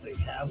impact they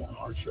have on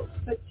our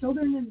children. But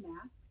children in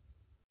masks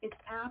is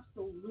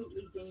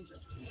absolutely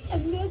dangerous.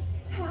 And this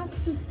has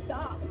to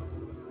stop.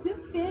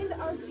 Defend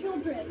our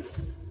children.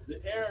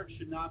 The air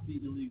should not be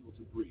illegal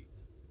to breathe.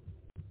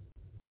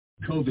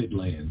 COVID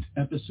Land,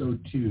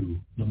 Episode 2,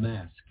 The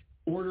Mask.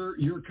 Order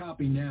your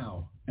copy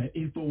now at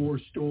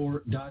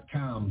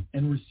InfoWarsStore.com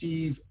and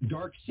receive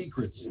Dark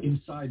Secrets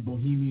Inside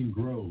Bohemian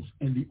Grove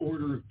and The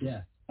Order of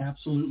Death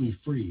absolutely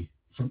free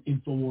from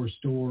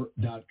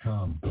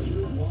InfoWarsStore.com.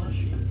 You're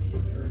watching the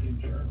American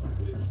Journal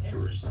with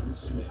Harrison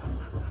Smith.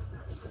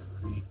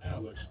 The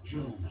Alex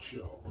Jones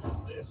Show.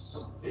 This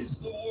is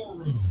The War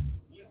Room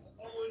with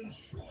Owen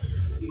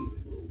Schroyer.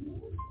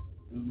 InfoWars,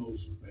 the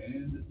most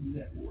banned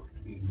network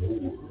in the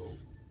world.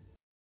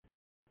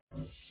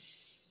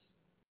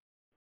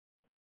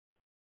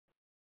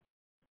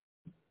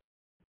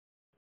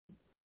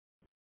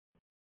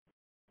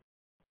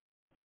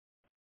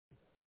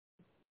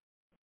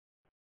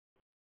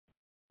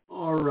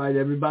 All right,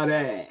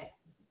 everybody.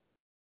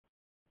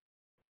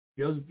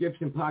 Joseph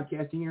Gibson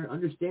podcasting here,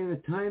 understanding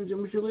the times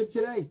in which you live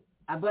today.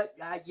 But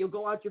you'll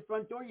go out your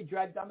front door, you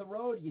drive down the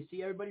road, you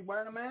see everybody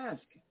wearing a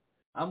mask.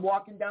 I'm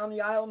walking down the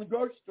aisle in the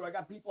grocery store. I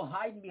got people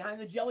hiding behind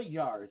the jelly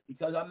jars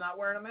because I'm not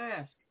wearing a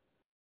mask.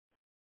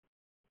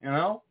 You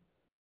know?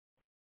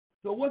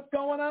 So what's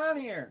going on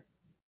here?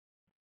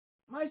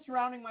 Am I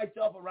surrounding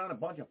myself around a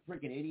bunch of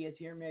freaking idiots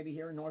here, maybe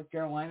here in North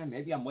Carolina?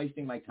 Maybe I'm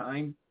wasting my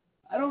time.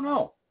 I don't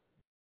know.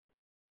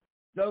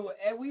 So,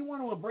 we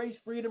want to embrace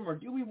freedom, or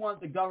do we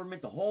want the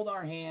government to hold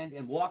our hand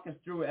and walk us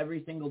through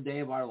every single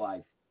day of our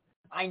life?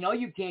 I know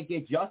you can't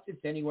get justice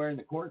anywhere in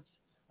the courts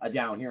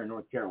down here in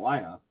North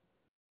Carolina.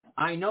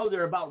 I know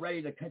they're about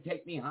ready to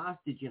take me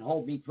hostage and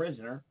hold me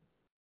prisoner.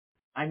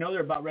 I know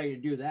they're about ready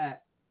to do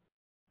that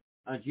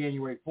on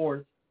January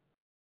 4th.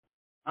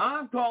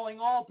 I'm calling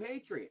all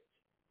patriots.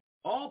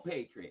 All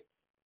patriots.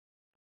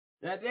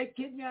 That they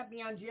kidnapped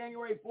me on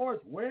January 4th.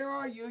 Where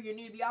are you? You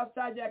need to be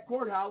outside that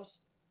courthouse.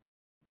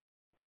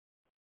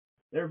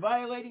 They're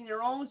violating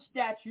their own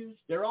statutes,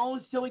 their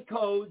own silly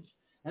codes,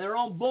 and their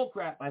own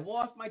bullcrap. I've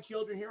lost my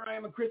children. Here I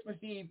am on Christmas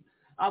Eve.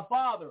 A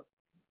father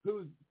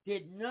who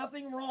did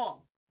nothing wrong.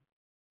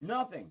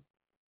 Nothing.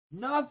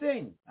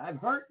 Nothing. I've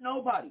hurt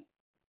nobody.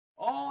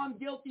 All I'm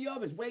guilty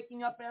of is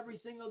waking up every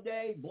single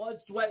day, blood,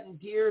 sweat, and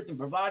tears, and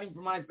providing for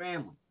my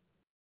family.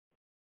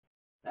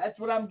 That's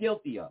what I'm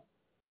guilty of.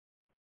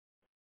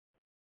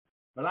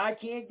 But I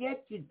can't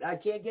get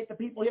the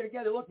people here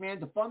together. Look, man,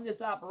 to fund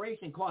this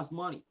operation costs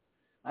money.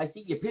 I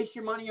see you piss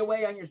your money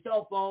away on your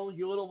cell phones,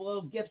 your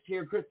little gifts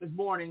here Christmas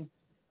morning.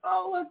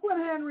 Oh, look what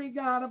Henry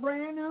got, a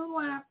brand new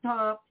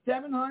laptop,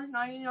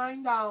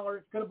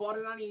 $799. Could have bought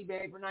it on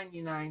eBay for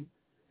 $99,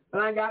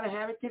 but I got to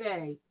have it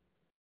today.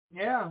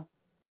 Yeah.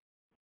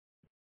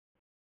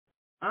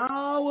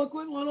 Oh, look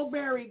what little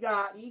Barry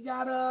got. He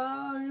got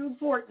a new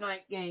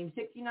Fortnite game,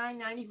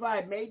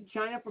 $69.95, made in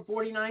China for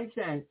 49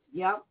 cents.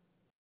 Yep.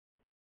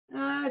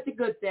 That's a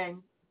good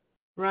thing,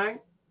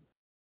 right?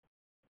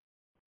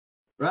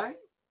 Right?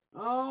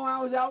 Oh, I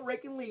was out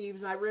raking leaves,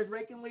 and I was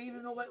raking leaves,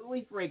 and the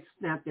leaf rake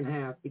snapped in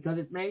half because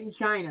it's made in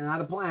China,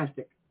 not of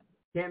plastic.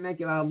 Can't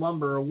make it out of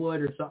lumber or wood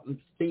or something,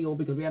 steel,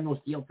 because we have no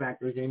steel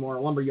factories anymore,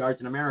 or lumber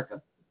yards in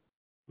America.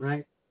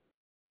 Right?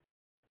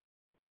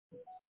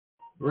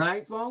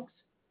 Right, folks?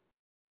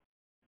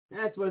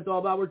 That's what it's all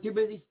about. We're too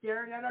busy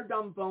staring at our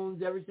dumb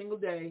phones every single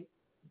day.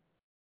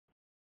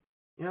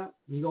 Yeah,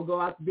 you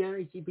go out to dinner,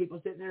 you see people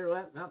sitting there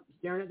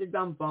staring at their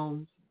dumb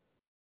phones.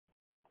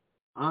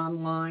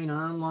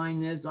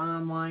 Online this,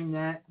 online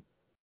that.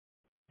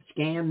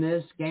 Scam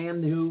this,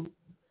 scam who.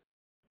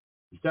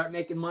 You start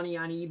making money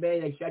on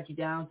eBay, they shut you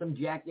down. Some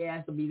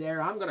jackass will be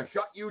there. I'm going to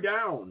shut you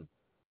down.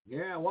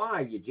 Yeah,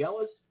 why? You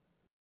jealous?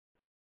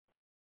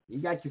 You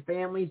got your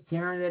families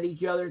tearing at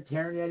each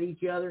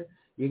other.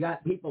 You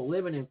got people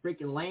living in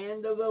freaking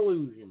land of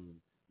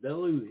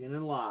delusion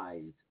and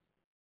lies.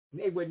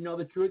 They wouldn't know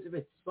the truth if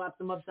it slapped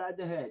them upside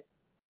the head.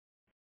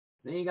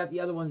 Then you got the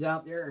other ones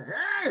out there.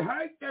 I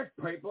hate this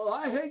people.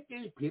 I hate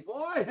these people.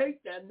 I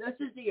hate them. This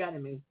is the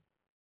enemy.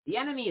 The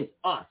enemy is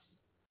us.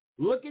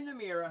 Look in the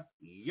mirror.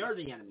 You're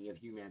the enemy of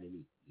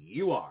humanity.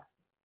 You are.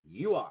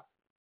 You are.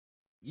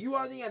 You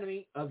are the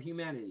enemy of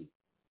humanity.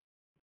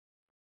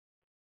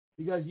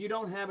 Because you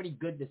don't have any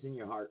goodness in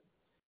your heart.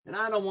 And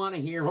I don't want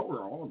to hear,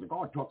 the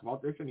God talks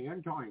about this in the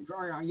end times.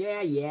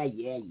 Yeah.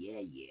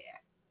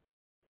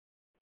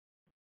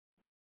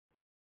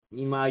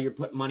 Meanwhile, you're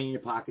putting money in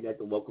your pocket at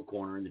the local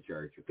corner in the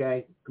church,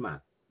 okay? Come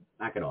on.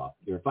 Knock it off.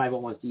 You're a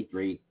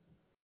 501c3.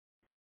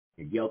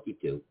 You're guilty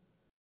too.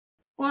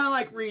 Well, I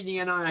like reading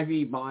the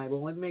NIV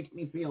Bible. It makes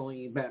me feel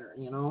any better,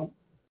 you know?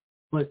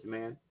 Listen,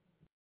 man.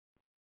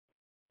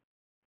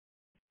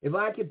 If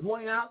I could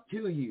point out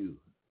to you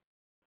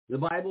the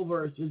Bible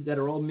verses that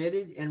are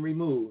omitted and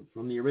removed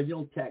from the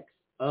original text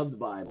of the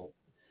Bible,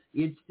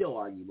 you'd still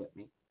argue with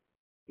me,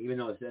 even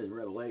though it says in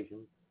Revelation.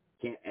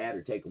 Can't add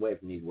or take away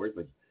from these words,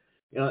 but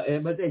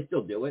but they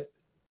still do it.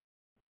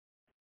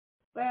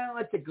 Well,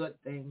 it's a good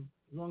thing,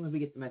 as long as we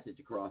get the message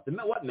across.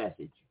 What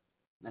message?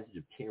 Message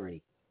of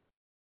tyranny.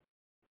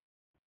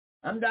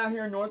 I'm down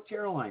here in North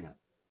Carolina.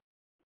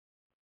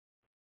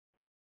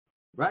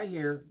 Right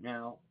here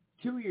now,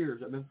 2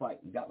 years I've been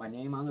fighting. Got my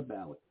name on the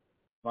ballot.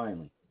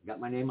 Finally. Got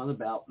my name on the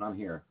ballot, and I'm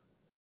here.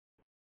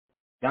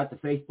 Got the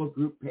Facebook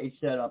group page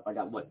set up. I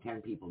got,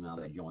 10 people now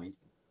that joined.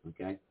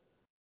 Okay?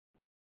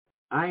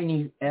 I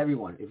need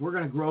everyone. If we're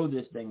going to grow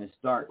this thing and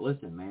start,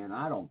 listen, man,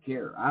 I don't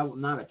care.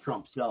 I'm not a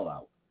Trump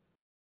sellout.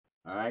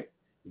 All right?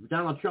 If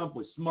Donald Trump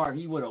was smart,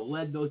 he would have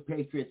led those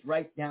patriots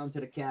right down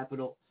to the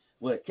Capitol,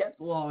 would have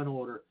kept law and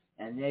order,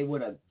 and they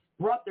would have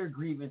brought their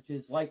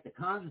grievances like the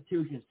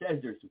Constitution says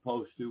they're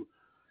supposed to,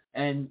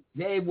 and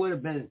they would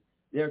have been,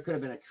 there could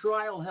have been a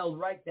trial held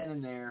right then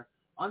and there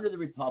under the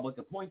Republic,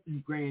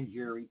 appointed grand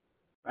jury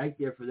right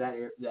there for that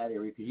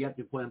area, because you have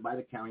to appoint them by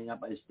the county,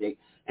 not by the state,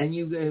 and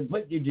you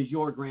put your de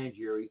jure grand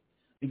jury,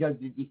 because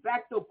the de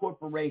facto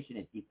corporation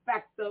is de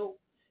facto,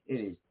 it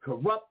is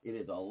corrupt, it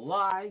is a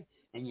lie,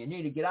 and you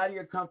need to get out of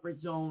your comfort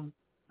zone.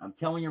 I'm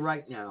telling you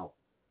right now,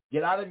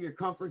 get out of your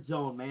comfort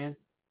zone, man,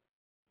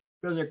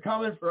 because they're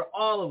coming for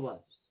all of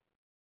us.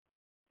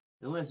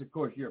 Unless, of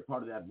course, you're a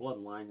part of that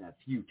bloodline, that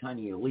few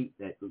tiny elite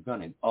that are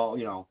going to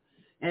all,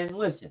 And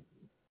listen,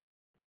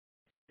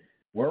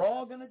 we're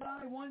all going to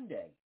die one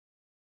day.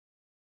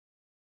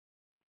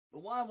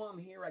 But while I'm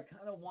here, I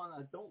kind of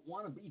don't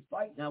want to be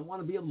fighting. I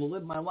want to be able to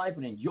live my life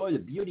and enjoy the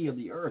beauty of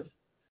the earth,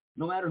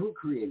 no matter who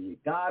created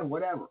it, God,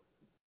 whatever.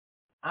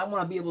 I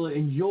want to be able to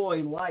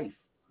enjoy life.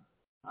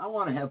 I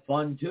want to have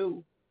fun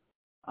too.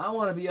 I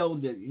want to be able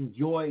to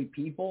enjoy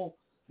people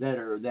that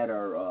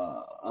are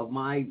of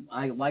my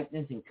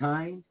likeness and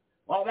kind.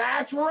 Well,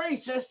 that's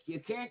racist.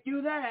 You can't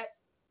do that.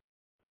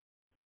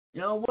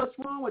 What's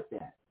wrong with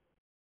that?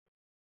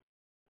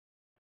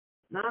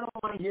 Not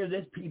only here,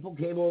 this people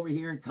came over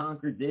here and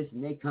conquered this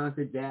and they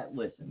conquered that.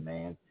 Listen,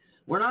 man,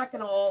 we're not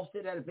going to all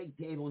sit at a big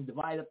table and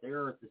divide up the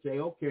earth to say,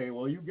 okay,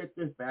 well, you get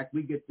this back,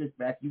 we get this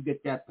back, you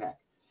get that back.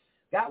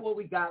 Got what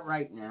we got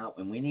right now,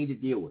 and we need to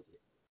deal with it.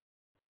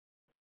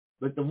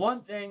 But the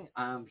one thing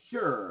I'm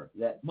sure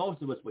that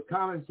most of us with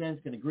common sense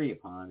can agree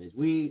upon is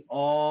we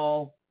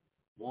all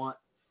want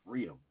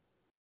freedom.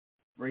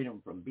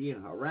 Freedom from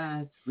being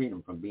harassed,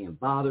 freedom from being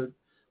bothered.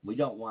 We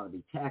don't want to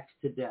be taxed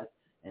to death,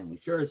 and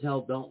we sure as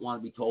hell don't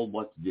want to be told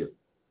what to do.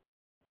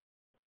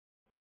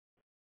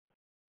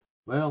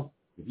 Well,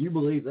 if you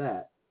believe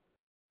that,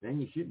 then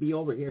you should be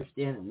over here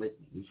standing with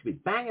me. You should be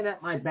banging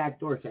at my back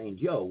door saying,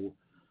 Joe,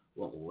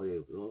 well,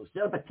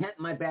 set up a tent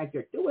in my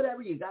backyard. Do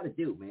whatever you got to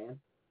do, man.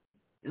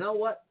 You know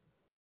what?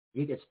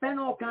 You can spend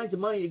all kinds of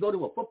money to go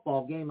to a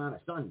football game on a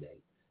Sunday.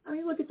 I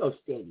mean, look at those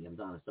stadiums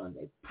on a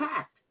Sunday.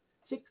 Packed.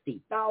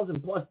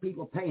 60,000 plus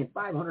people paying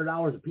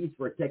 $500 a piece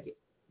for a ticket.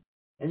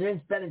 And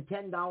then spending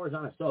 $10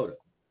 on a soda.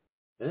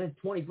 And then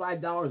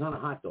 $25 on a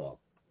hot dog.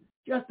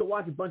 Just to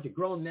watch a bunch of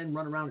grown men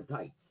run around in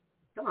tights.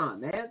 Come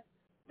on, man.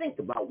 Think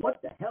about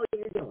what the hell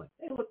you're doing.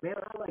 Hey, look, man,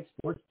 I like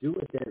sports too.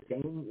 It's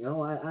entertaining.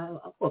 I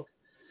look.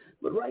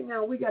 But right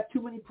now, we got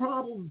too many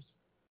problems.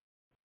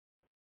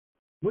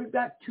 We've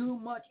got too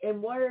much.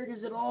 And where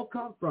does it all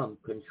come from?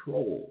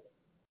 Control.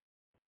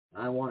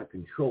 I want to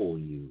control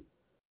you.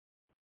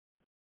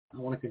 I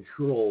want to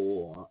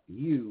control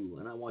you,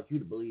 and I want you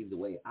to believe the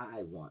way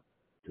I want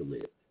to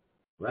live.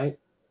 Right?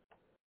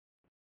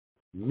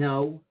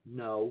 No,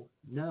 no,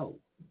 no.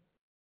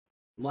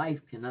 Life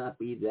cannot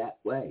be that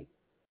way.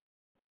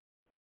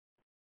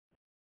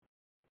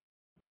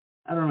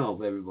 I don't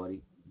know,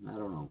 everybody. I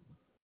don't know.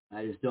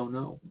 I just don't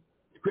know.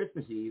 It's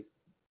Christmas Eve.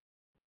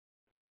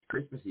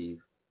 Christmas Eve.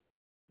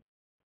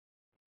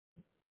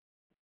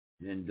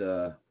 And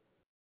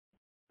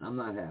I'm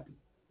not happy.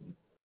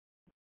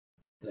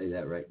 I'll tell you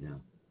that right now.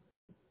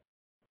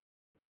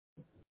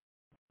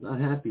 Not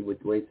happy with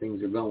the way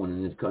things are going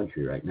in this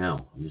country right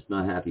now. I'm just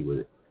not happy with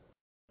it.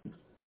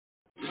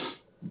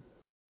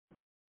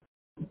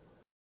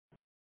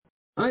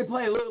 Let me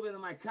play a little bit of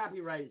my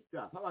copyrighted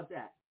stuff. How about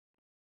that?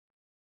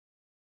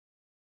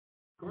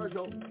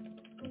 Commercial.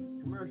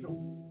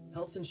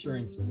 Health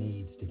insurance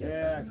needs to get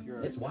better.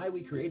 Sure. It's why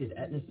we created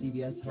Aetna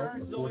CVS Health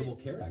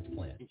Affordable Care Act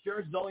plan.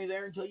 Insurance is only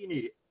there until you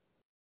need it.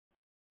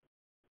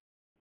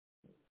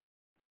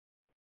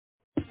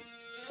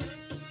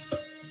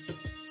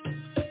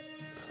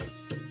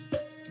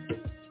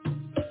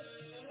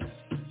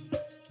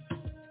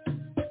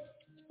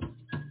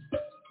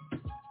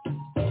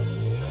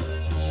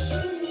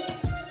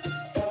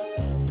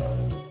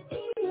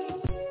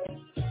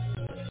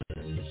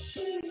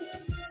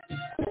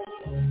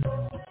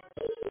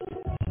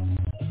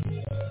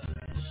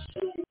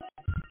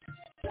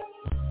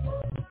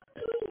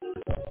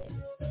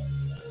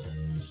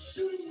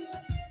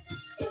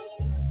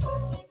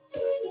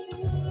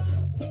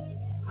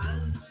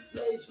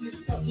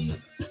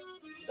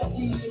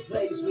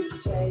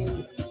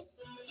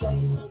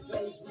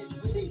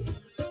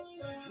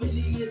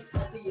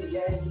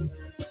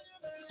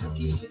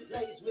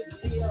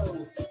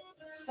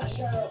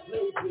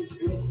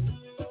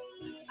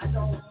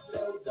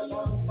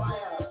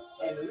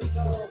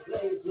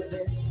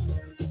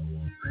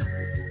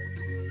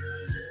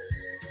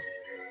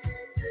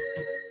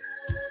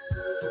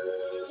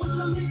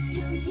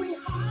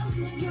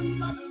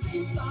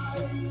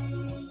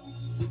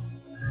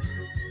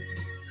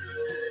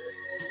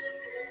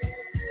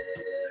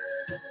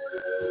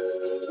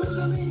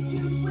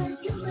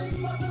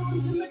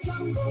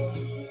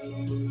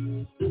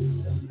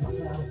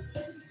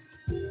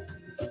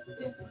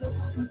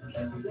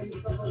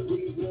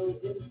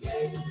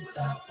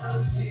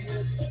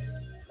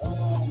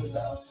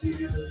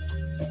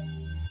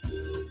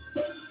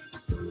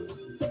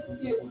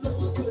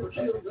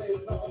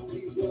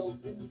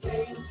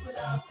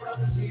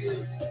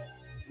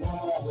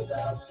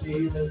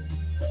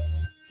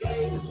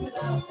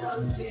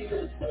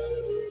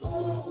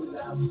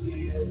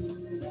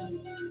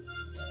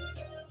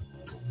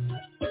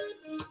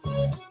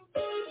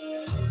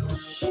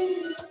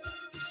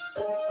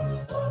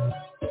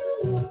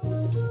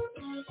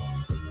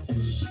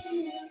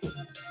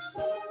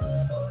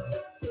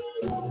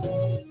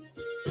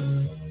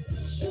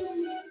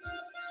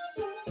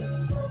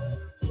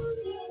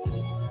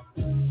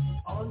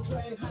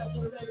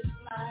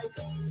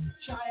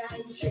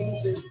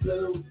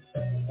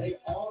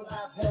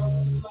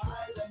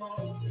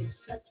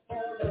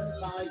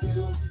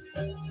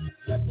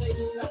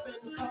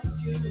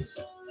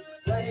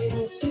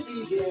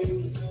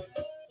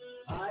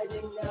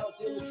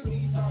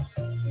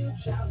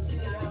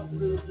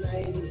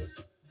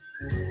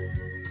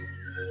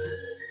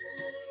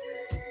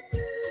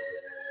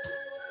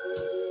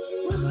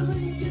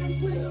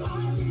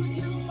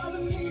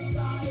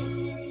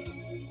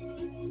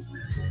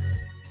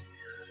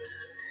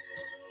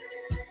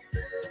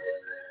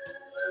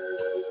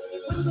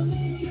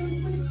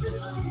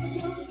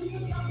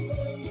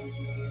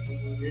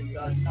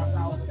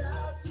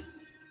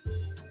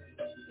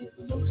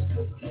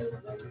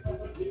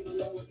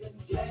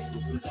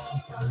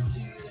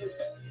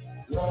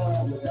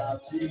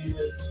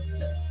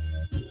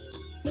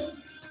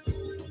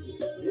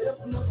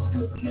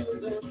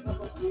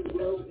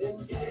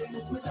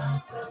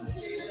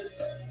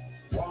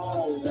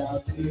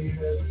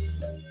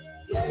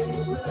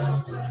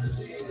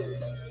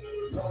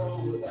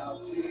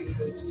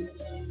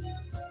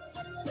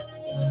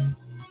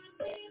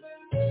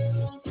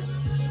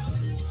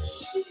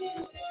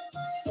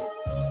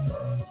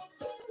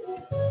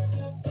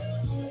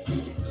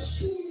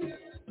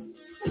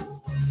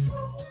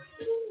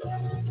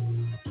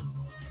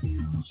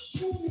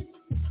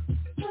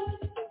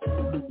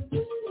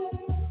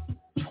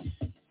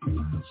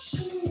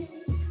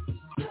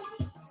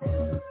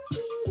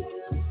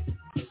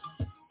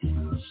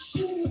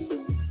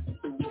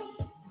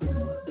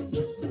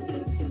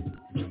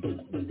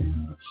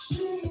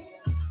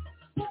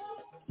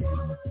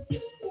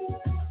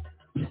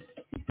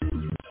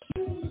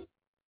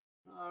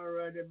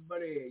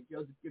 Everybody,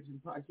 Joseph Gibson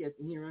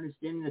podcasting here,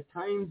 understanding the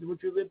times in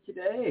which we live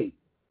today.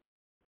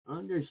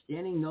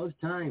 Understanding those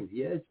times.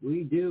 Yes,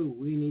 we do.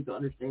 We need to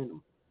understand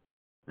them.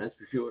 That's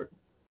for sure.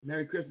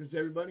 Merry Christmas,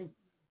 everybody.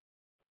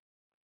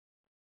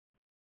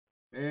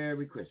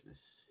 Merry Christmas,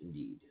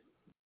 indeed.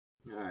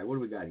 All right, what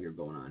do we got here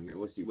going on here?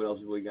 Let's see what else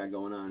we got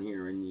going on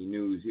here in the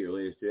news here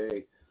latest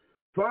today.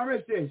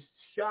 Pharmacists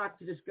shocked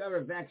to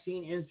discover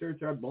vaccine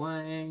inserts are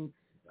blank.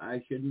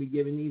 I shouldn't be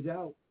giving these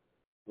out.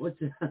 What's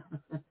that?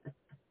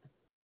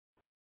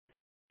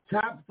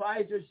 Top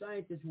Pfizer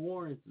scientist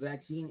warns the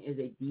vaccine is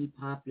a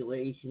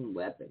depopulation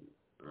weapon.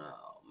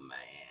 Oh,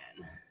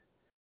 man.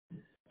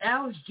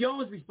 Alex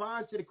Jones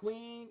responds to the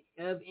Queen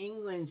of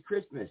England's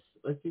Christmas.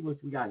 Let's see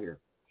what we got here.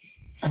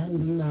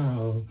 And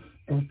now,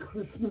 a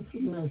Christmas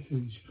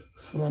message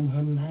from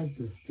Her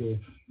Majesty,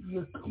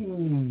 the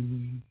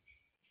Queen.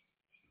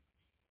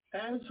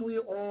 As we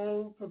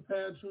all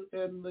prepare to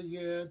end the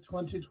year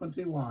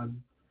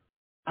 2021,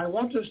 I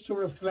want us to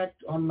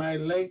reflect on my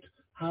late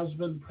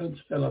husband, Prince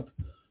Philip,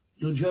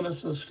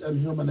 eugenicist and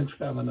human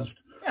exterminist,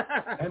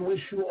 and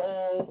wish you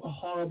all a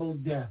horrible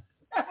death.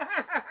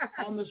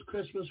 On this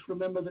Christmas,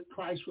 remember that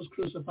Christ was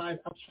crucified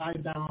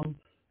upside down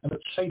and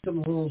that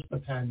Satan rules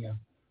Britannia.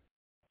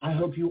 I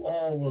hope you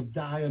all will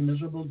die a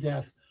miserable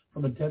death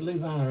from a deadly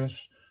virus,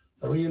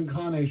 the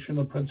reincarnation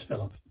of Prince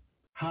Philip.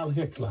 Heil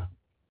Hitler.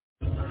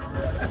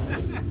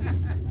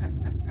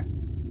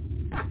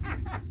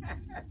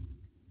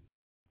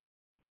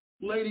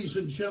 Ladies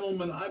and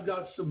gentlemen, I've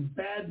got some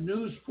bad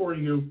news for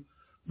you.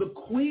 The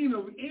Queen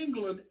of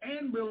England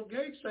and Bill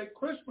Gates say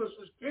Christmas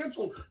is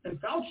canceled, and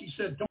Fauci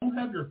said don't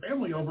have your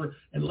family over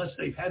unless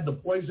they've had the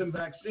poison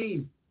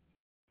vaccine.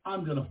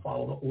 I'm going to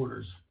follow the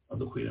orders of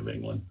the Queen of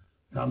England,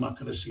 and I'm not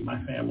going to see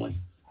my family.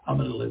 I'm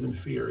going to live in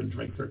fear and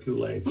drink their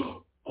Kool-Aid.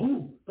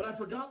 Oh, but I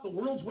forgot the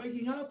world's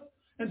waking up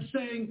and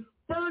saying,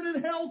 burn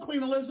in hell,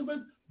 Queen Elizabeth.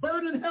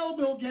 Burn in hell,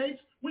 Bill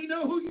Gates. We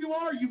know who you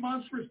are, you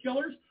monstrous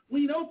killers.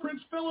 We know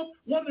Prince Philip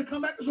wanted to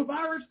come back as a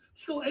virus,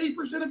 kill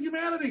 80% of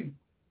humanity.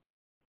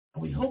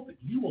 And we hope that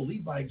you will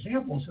lead by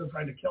example instead of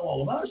trying to kill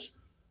all of us.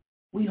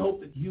 We hope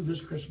that you this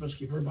Christmas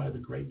give everybody the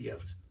great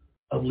gift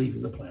of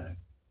leaving the planet.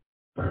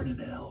 Burn in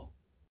hell.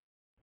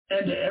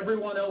 And to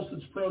everyone else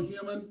that's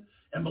pro-human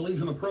and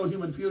believes in a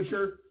pro-human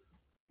future,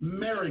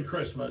 Merry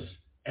Christmas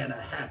and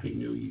a Happy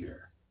New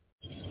Year.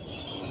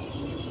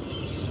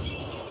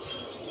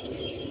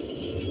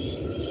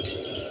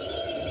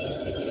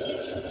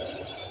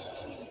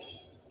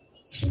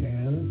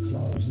 Santa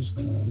Claus is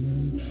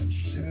coming.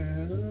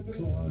 Santa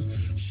Claus.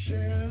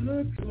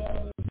 Santa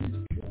Claus is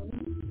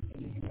coming.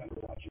 And you better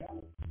watch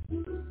out.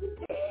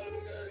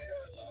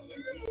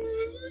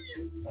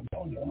 I'm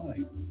telling you why.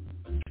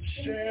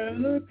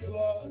 Santa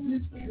Claus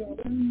is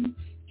coming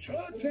to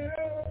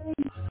town.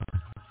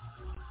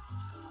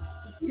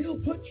 He'll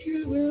put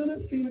you in a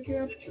FEMA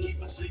camp.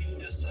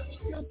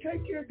 He'll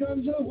take your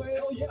guns away.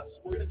 Oh, yes,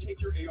 we're going to take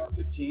your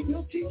AR-15.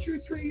 He'll teach your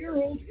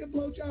 3-year-old to get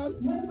blowjobs.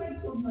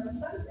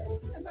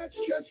 And that's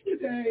just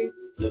today.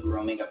 The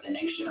grooming of the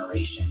next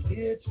generation.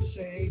 It's a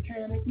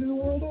satanic new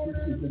world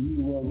order. The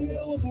new world order.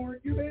 He'll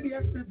abort your baby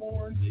after you're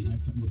born. The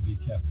infant will be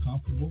kept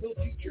comfortable. He'll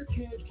teach your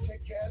kids to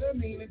take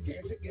ketamine and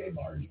dance at gay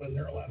bars when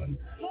they're 11.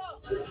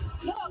 Look,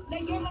 they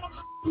gave us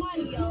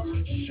money, yo.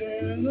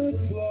 Santa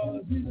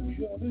Claus is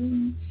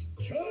coming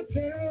to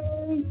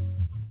town.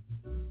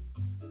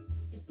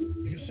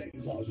 Because Santa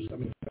Claus is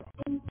coming to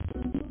town.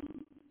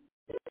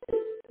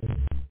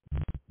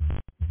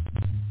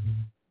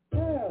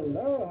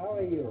 Hello, how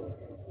are you?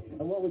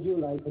 And what would you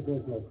like for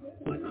Christmas?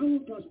 I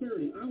want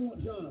prosperity. I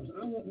want jobs.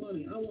 I want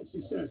money. I want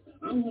success.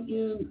 I want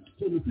in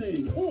to the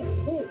thing.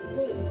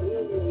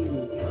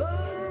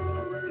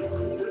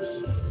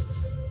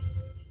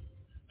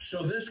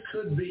 So this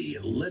could be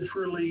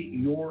literally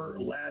your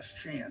last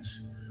chance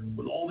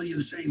with all the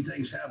insane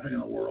things happening in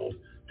the world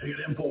to get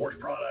InfoWars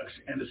products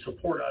and to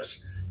support us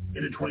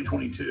into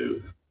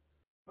 2022.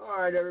 All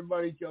right,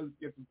 everybody, Joseph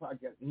Gibson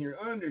podcasting here,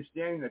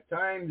 understanding the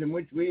times in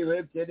which we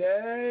live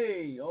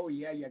today. Oh,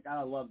 yeah, you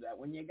got to love that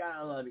one. You got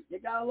to love it. You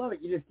got to love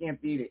it. You just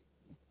can't beat it.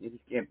 You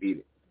just can't beat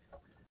it.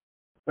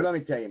 But let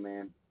me tell you,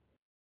 man,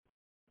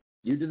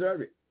 you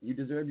deserve it. You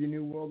deserve your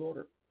new world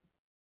order.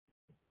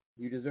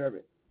 You deserve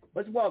it.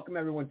 Let's welcome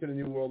everyone to the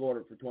new world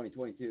order for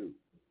 2022.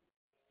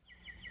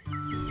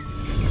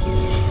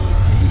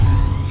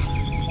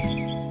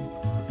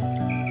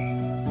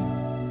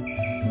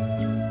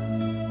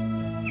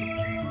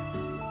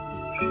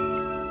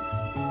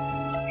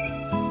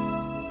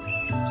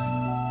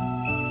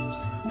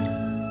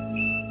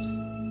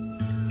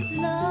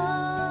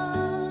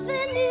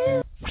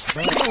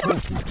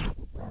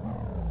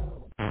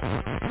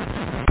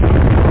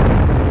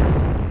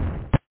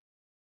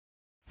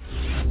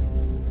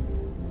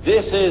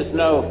 This is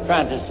no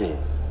fantasy,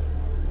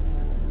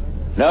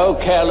 no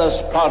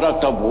careless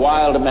product of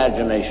wild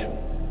imagination.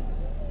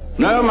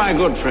 No, my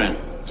good friends,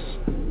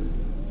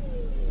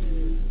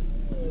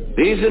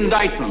 these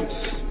indictments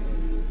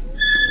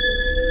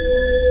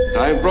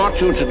I've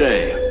brought you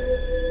today,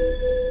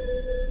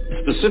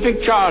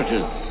 specific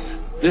charges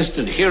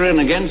listed herein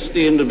against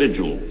the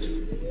individuals,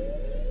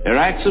 their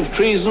acts of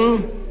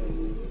treason,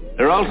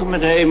 their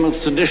ultimate aim of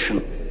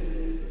sedition.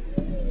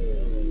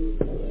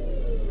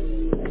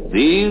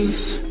 These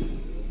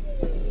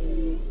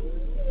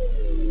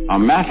are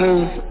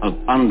matters of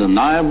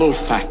undeniable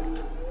fact.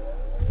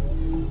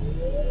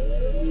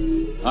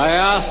 I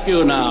ask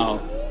you now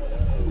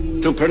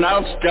to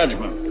pronounce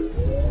judgment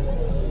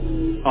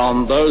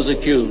on those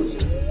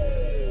accused.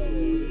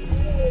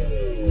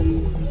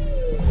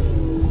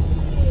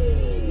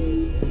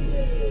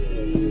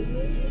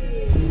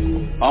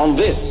 On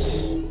this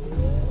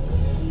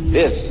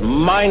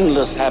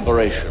mindless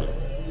aberration,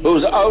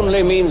 whose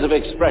only means of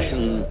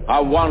expression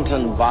are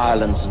wanton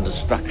violence and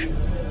destruction.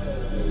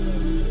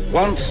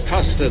 Once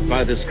trusted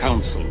by this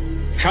council,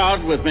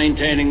 charged with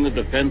maintaining the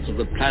defense of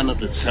the planet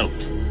itself,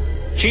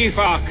 chief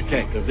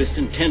architect of this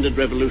intended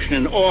revolution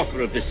and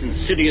author of this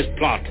insidious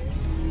plot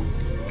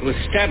to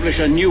establish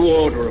a new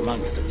order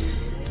amongst us,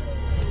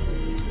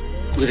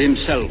 with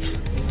himself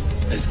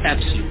as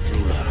absolute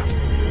ruler.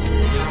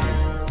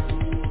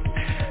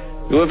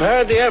 You have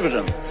heard the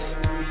evidence.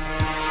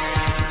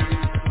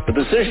 The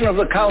decision of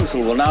the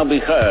council will now be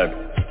heard.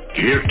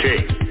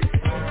 Guilty.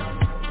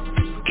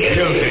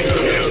 Guilty.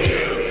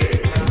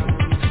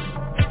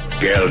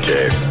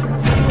 Guilty.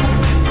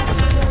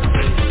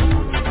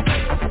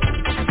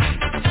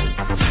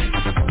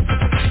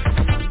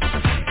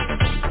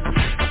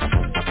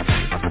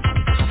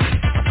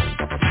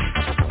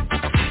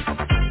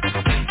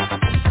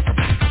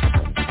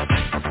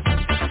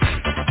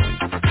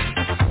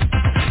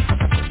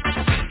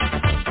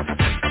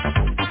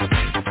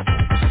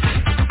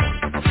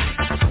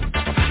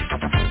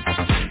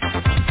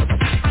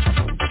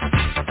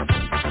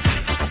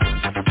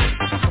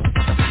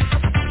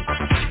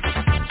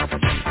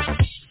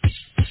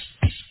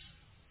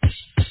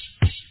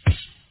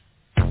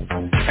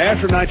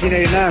 After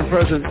 1989,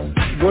 President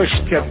Bush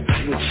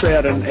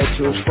said, and it's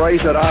a phrase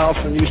that I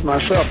often use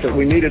myself, that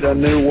we needed a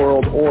new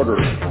world order.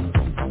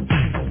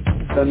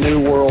 A new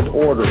world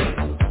order.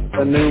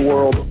 A new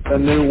world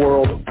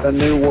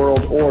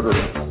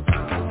order.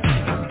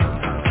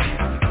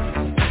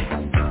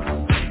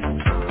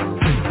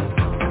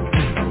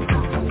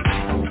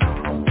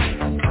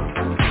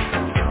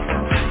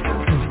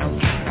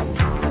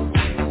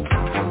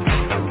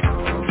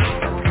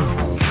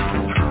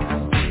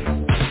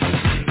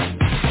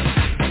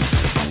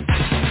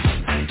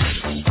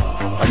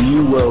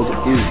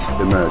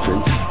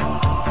 Emerging.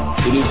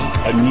 It is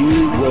a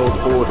new world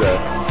order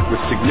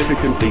with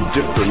significantly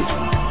different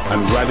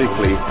and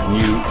radically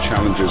new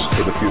challenges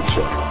for the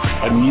future.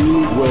 A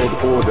new world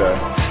order.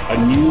 A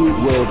new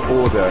world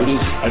order. It is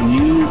a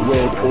new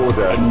world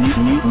order. A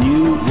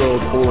new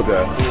world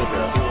order.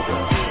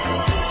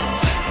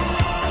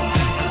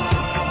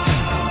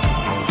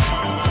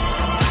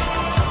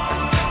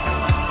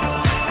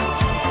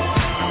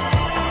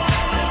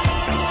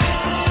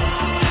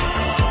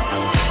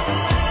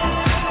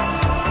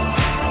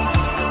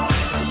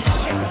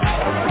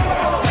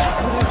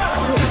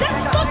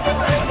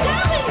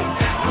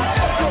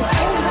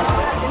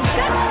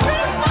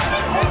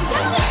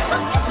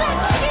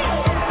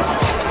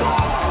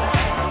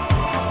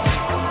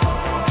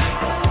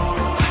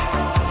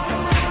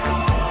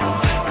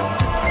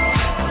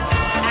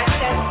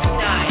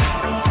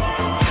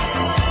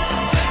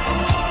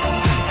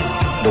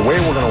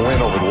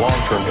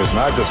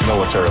 Not just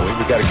militarily,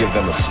 we got to give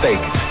them a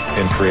stake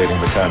in creating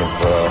the kind of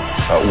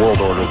world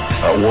order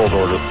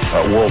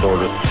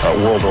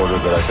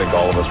that I think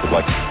all of us would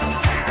like.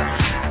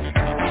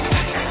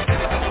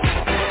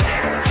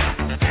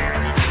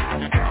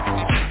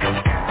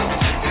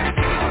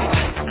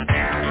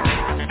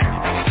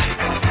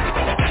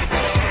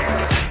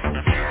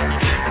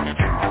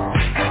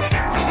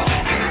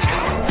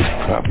 The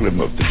problem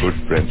of the Bush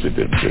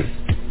presidency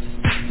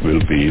will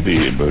be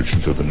the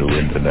emergence of a new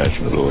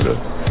international order.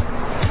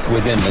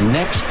 Within the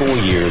next 4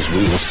 years,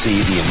 we will see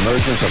the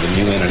emergence of a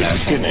new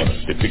international order.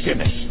 The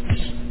beginning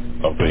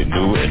of a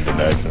new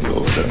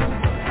international order.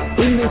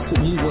 In this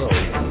new world,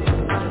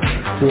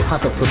 will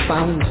have a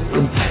profound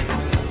impact.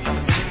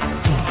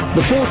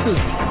 The forces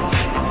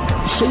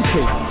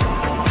shaping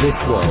this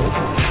world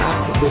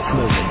at this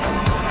moment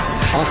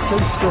are so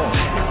strong,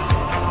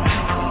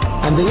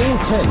 and they all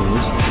tend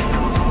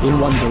in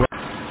one direction.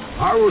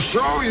 I will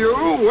show you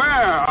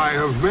where I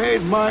have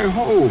made my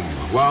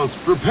home whilst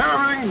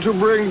preparing to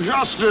bring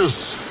justice.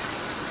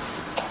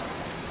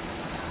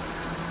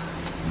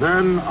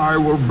 Then I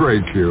will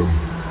break you.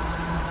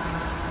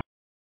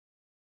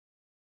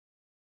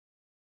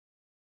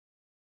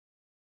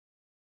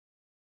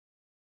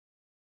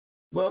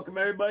 Welcome,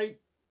 everybody.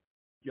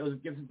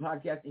 Joseph Gibson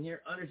podcasting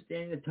here,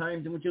 understanding the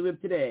times in which you live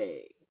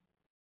today.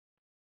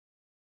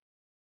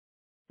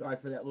 Sorry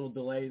for that little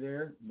delay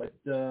there, but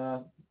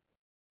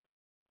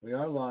we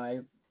are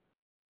live,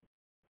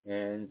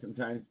 and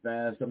sometimes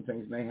some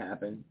things may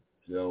happen.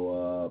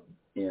 So,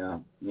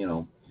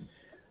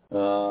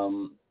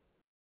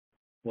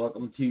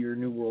 welcome to your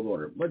new world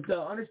order. But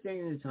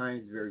understanding the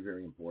times is very,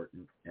 very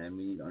important, and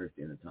we need to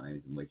understand the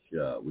times in which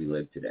we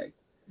live today.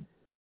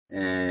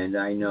 And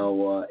I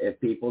know if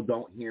people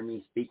don't hear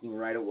me speaking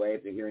right away,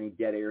 if they hear any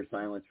dead air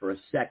silence for a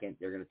second,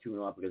 they're going to tune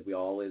off because we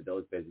all live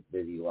those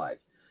busy lives.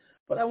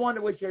 But I want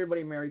to wish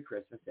everybody Merry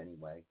Christmas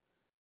anyway,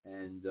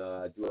 and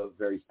do a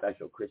very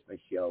special Christmas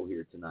show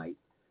here tonight.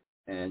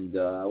 And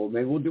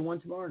maybe we'll do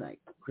one tomorrow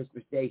night,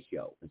 Christmas Day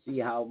show, and see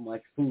how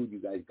much food you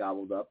guys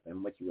gobbled up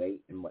and what you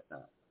ate and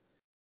whatnot.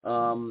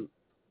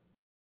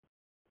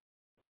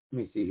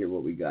 Let me see here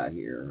what we got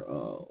here.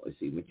 Let's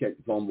see. We check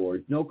the phone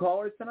boards. No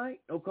callers tonight?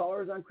 No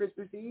callers on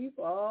Christmas Eve?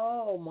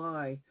 Oh,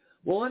 my.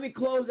 Well, let me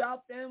close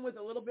out then with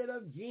a little bit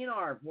of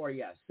GNR for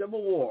you.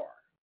 Civil War.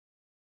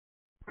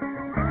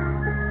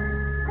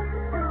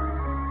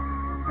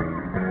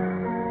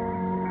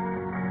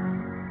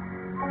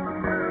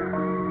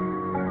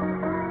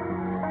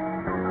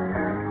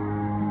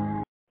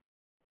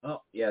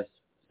 Oh, yes.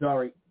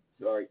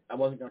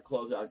 wasn't going to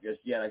close out just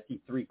yet. I see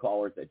 3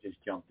 callers that just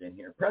jumped in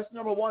here. Press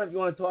number 1 if you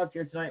want to talk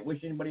here tonight. Wish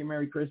anybody a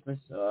Merry Christmas.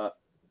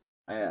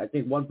 I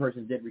think one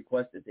person did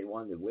request that they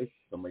wanted to wish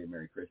somebody a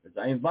Merry Christmas.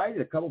 I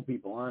invited a couple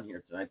people on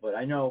here tonight, but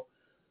I know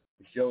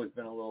the show has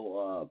been a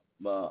little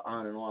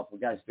on and off. We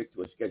got to stick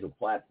to a scheduled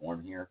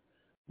platform here.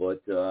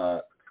 But,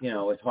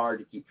 it's hard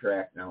to keep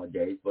track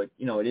nowadays. But,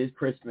 it is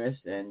Christmas,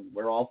 and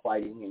we're all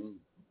fighting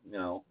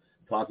and,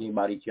 talking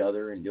about each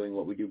other and doing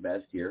what we do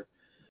best here.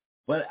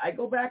 But I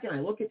go back and I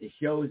look at the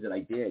shows that I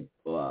did.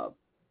 The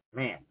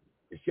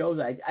shows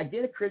I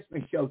did a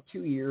Christmas show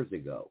 2 years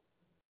ago.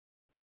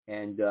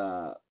 And,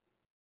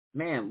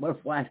 what a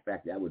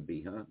flashback that would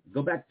be, huh?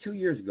 Go back 2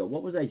 years ago.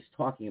 What was I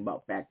talking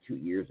about back 2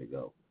 years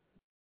ago?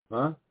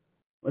 Huh?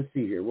 Let's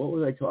see here. What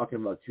was I talking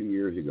about 2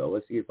 years ago?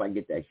 Let's see if I can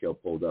get that show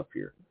pulled up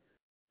here.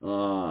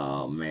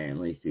 Oh, man.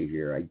 Let me see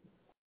here. I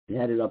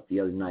had it up the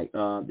other night.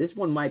 This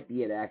one might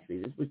be it, actually.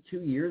 This was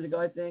 2 years ago,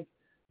 I think.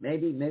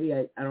 Maybe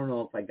I don't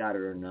know if I got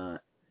it or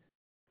not.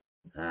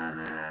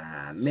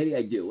 Maybe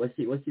I do. Let's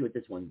see what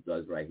this one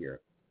does right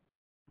here.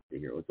 Let's see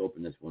here. Let's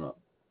open this one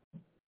up.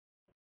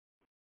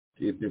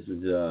 See if this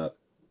is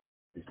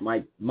this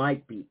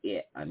might be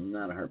it. I'm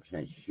not 100%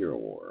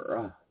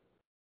 sure.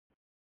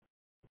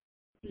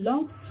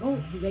 Blog Talk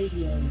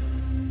Radio.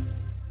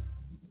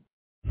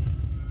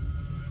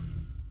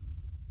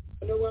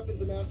 No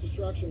weapons of mass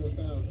destruction were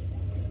found.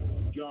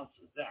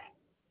 Johnson's that.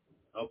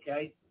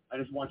 Okay? I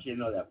just want you to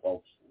know that,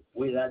 folks.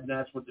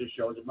 That's what this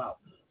show is about.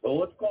 Well,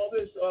 let's call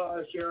this,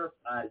 Sheriff.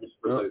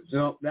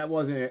 No, that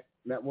wasn't it.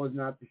 That was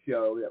not the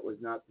show. That was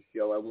not the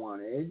show I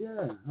wanted.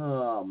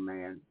 Oh,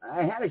 man.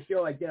 I had a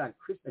show I did on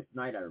Christmas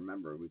night, I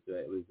remember. It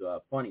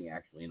was funny,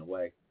 actually, in a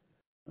way.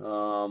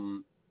 Let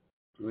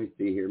me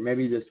see here.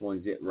 Maybe this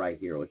one's it right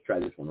here. Let's try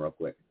this one real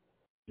quick.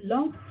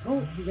 Blog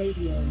Talk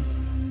Radio.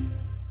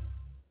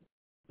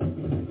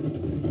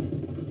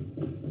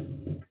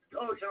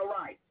 Oh, it's all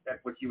right.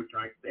 That's what you were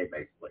trying to say,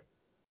 basically.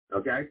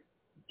 Okay?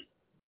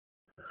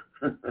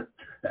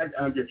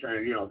 I'm just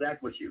trying to,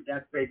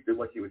 that's basically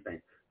what she was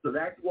saying. So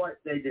that's what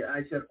they did.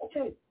 I said,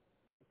 okay,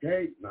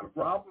 not a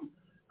problem.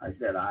 I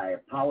said, I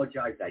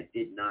apologize. I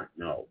did not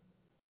know.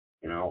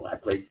 I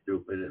played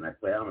stupid, and I'm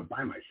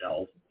by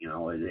myself,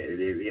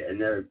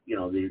 and there,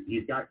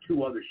 he's got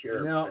 2 other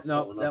sheriffs.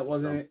 No, that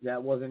wasn't it.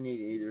 That wasn't it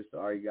either.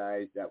 Sorry,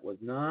 guys. That was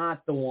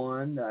not the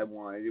one that I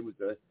wanted. It was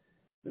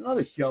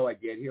another show I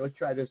did. Here, let's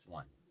try this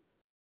one.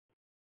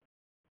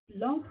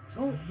 Blog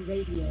Talk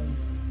Radio.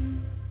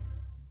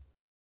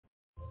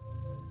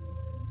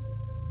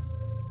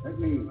 Let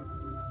me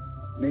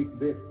make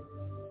this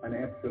an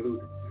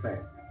absolute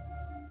fact.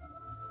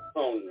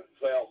 Oh,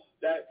 well,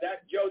 that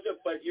Joseph,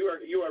 but you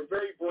are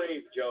very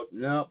brave, Joseph.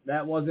 No,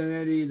 that wasn't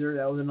it either.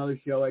 That was another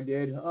show I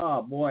did.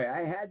 Oh boy, I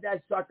had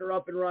that sucker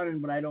up and running,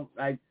 but I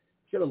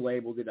should have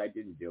labeled it. I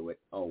didn't do it.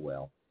 Oh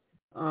well,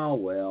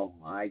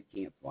 I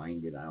can't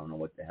find it. I don't know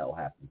what the hell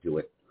happened to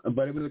it.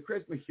 But it was a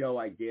Christmas show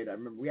I did. I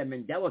remember we had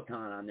Mandela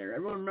Khan on there.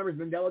 Everyone remembers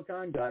Mandela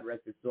Khan? God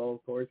rest his soul,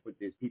 of course, with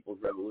his People's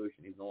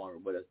Revolution. He's no longer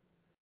with us.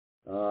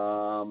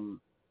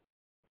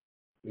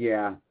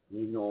 Yeah,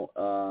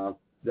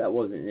 that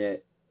wasn't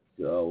it.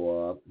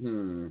 So,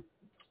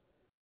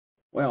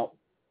 well,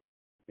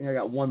 I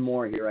got one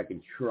more here I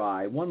can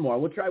try. One more.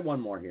 We'll try one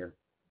more here.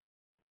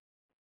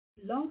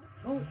 Blog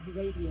Talk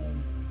Radio.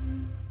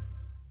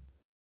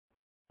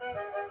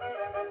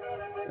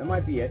 That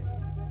might be it.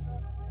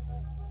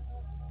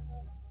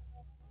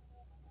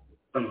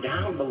 From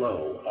down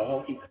below,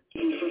 all he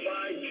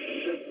provides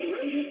the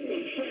greatest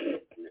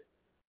incentive.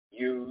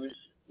 Use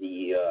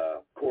the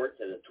courts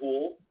as a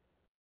tool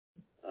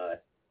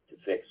to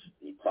fix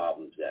the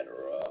problems that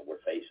we're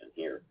facing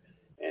here,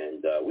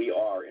 and we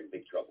are in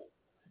big trouble.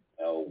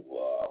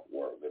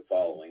 We're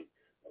following.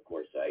 Of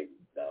course,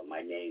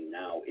 my name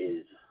now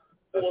is.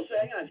 Well, so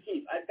hang on,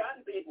 Steve. I've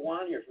gotten people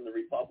on here from the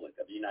Republic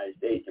of the United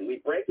States, and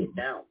we break it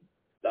down.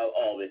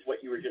 All this,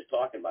 what you were just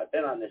talking about.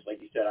 Been on this,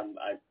 like you said.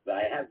 I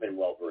have been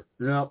well versed.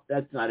 No,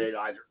 that's not it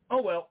either.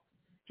 Oh well.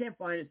 Can't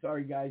find it.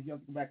 Sorry, guys. You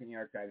have to go back in the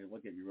archives and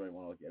look at it if you really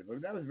want to look at it.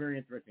 But that was a very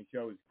interesting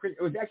show.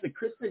 It was actually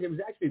Christmas. It was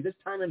actually this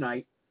time of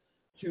night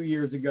 2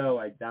 years ago.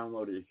 I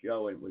downloaded a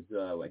show, and it was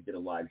I did a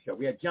live show.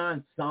 We had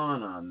John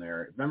Son on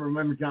there.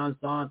 Remember John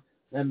Son?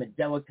 And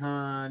Mandela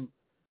Khan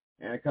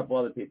and a couple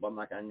other people. I'm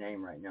not going to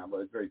name right now, but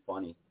it was very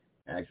funny,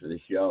 actually,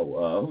 the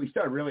show. We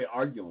started really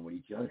arguing with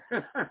each other.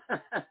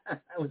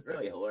 That was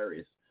really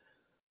hilarious.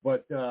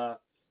 But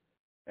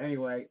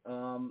anyway,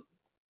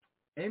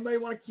 anybody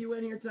want to queue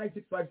in here tonight?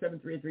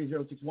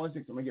 657-383-0616. I'm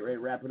going to get ready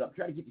to wrap it up.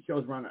 Try to keep the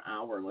shows around an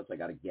hour unless I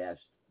got a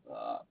guest.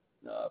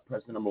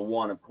 Press the number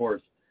 1, of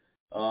course.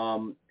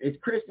 It's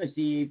Christmas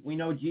Eve. We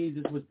know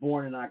Jesus was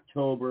born in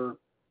October.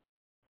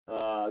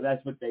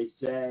 That's what they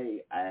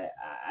say. I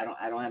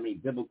don't have any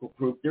biblical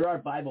proof. There are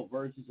Bible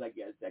verses, I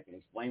guess, that can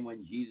explain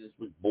when Jesus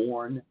was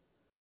born.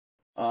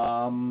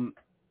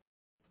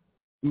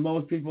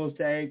 Most people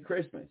say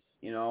Christmas.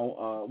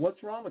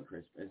 What's wrong with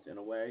Christmas in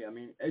a way? I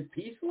mean, it's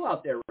peaceful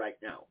out there right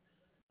now.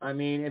 I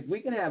mean, if we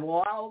can have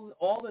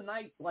all the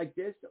nights like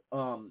this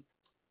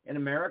in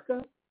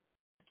America,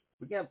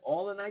 We can have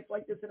all the nights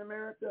like this in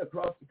America,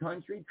 across the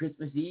country,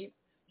 Christmas Eve.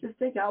 Just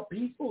think how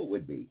peaceful it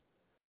would be,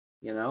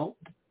 you know?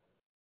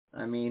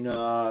 I mean,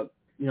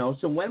 you know,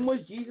 so when was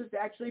Jesus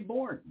actually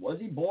born? Was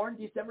he born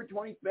December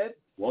 25th?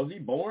 Was he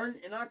born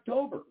in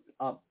October?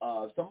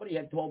 Somebody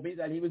had told me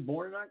that he was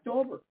born in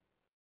October.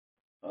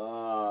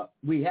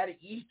 We had an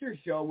Easter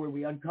show where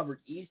we uncovered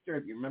Easter,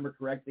 if you remember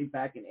correctly,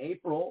 back in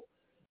April.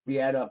 We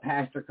had a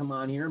pastor come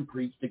on here and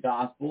preach the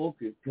gospel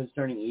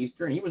concerning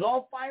Easter, and he was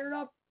all fired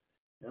up.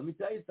 Let me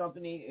tell you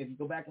something. If you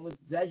go back and listen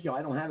to that show,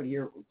 I don't have it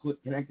here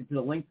connected to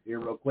the link here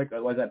real quick,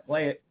 otherwise I'd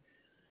play it.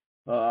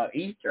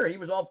 Easter, he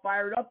was all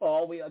fired up,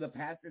 all we other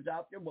pastors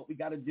out there, what we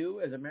got to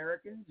do as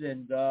Americans.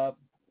 And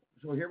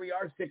so here we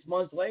are 6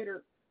 months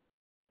later.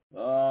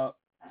 How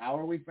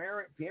are we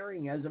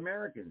faring as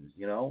Americans,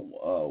 you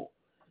know?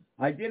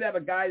 I did have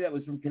a guy that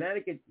was from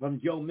Connecticut, from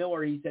Joe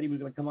Miller. He said he was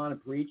going to come on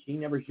and preach. He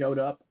never showed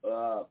up.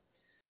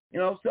 You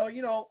know, so,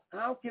 you know,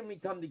 how can we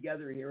come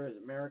together here as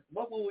America?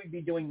 What will we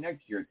be doing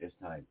next year at this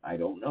time? I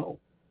don't know.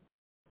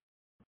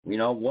 You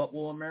know, what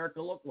will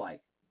America look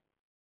like?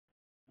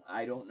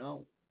 I don't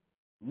know.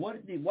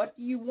 What do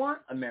you want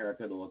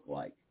America to look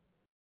like?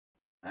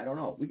 I don't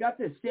know. We got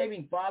this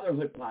Saving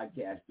Fatherhood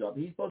podcast up.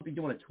 He's supposed to be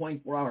doing a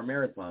 24-hour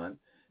marathon,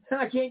 and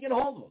I can't get a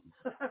hold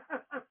of him.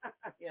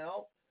 You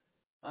know?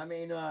 I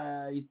mean,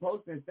 he's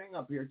posting his thing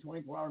up here,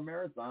 24-hour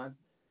marathon,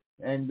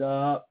 and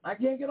I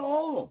can't get a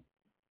hold of him.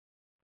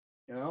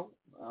 You know?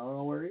 I don't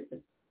know where he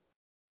is.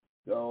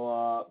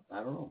 So, I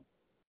don't know.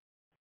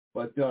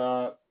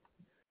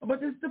 But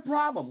this is the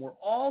problem. We're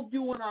all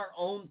doing our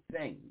own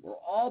thing. We're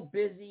all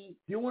busy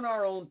doing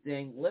our own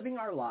thing, living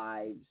our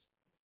lives,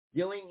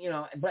 doing, you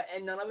know,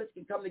 and none of us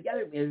can come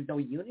together. There's no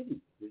unity.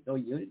 There's no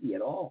unity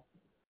at all.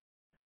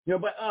 You know,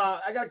 but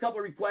I got a couple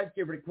of requests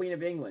here for the Queen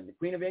of England. The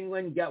Queen of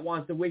England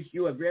wants to wish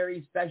you a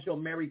very special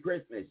Merry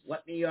Christmas.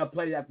 Let me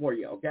play that for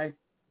you, okay?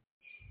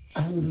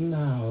 And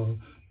now,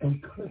 a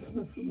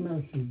Christmas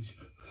message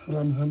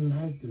from Her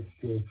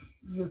Majesty,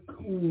 the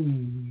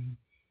Queen.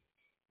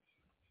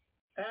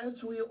 As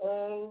we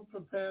all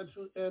prepare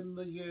to end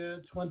the year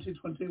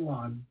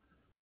 2021,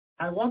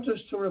 I want us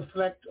to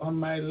reflect on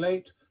my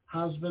late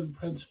husband,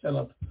 Prince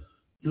Philip,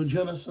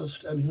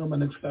 eugenicist and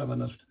human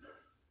exterminist,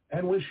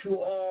 and wish you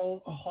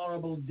all a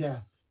horrible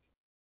death.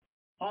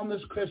 On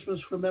this Christmas,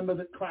 remember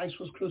that Christ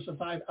was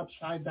crucified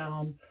upside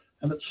down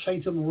and that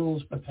Satan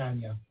rules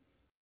Britannia.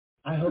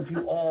 I hope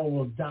you all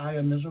will die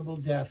a miserable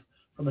death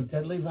from a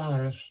deadly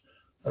virus,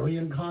 a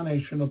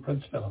reincarnation of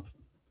Prince Philip.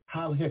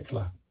 Heil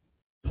Hitler.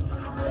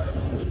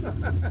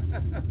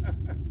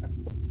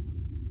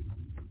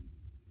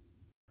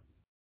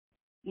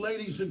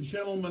 Ladies and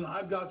gentlemen,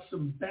 I've got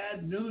some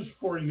bad news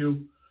for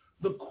you.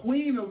 The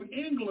Queen of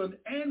England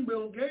and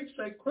Bill Gates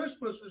say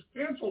Christmas is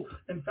canceled,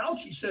 and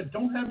Fauci said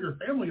don't have your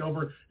family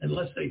over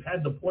unless they've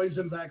had the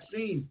poison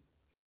vaccine.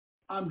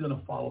 I'm going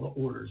to follow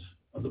the orders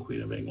of the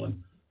Queen of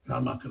England, and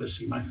I'm not going to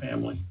see my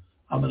family.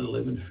 I'm going to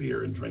live in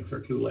fear and drink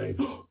their Kool-Aid.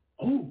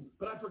 Oh,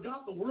 but I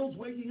forgot the world's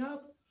waking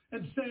up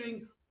and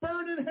saying,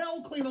 burn in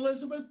hell, Queen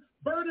Elizabeth.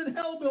 Burn in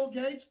hell, Bill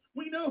Gates.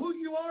 We know who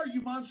you are,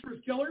 you monstrous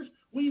killers.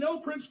 We know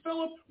Prince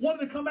Philip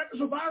wanted to come back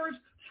as a virus,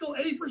 kill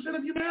 80%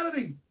 of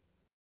humanity.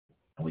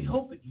 And we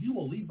hope that you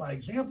will lead by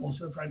example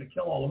instead of trying to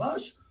kill all of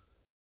us.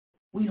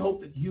 We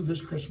hope that you this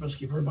Christmas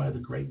give everybody the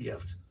great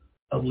gift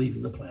of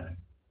leaving the planet.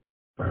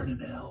 Burn in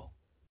hell.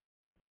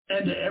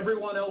 And to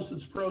everyone else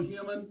that's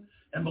pro-human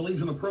and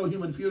believes in a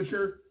pro-human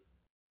future,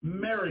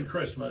 Merry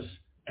Christmas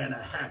and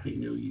a Happy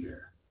New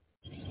Year.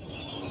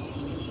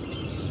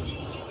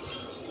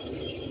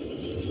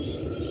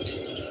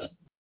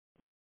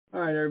 All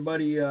right,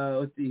 everybody,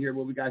 let's see here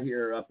what we got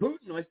here.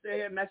 Putin, let's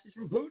say a message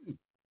from Putin.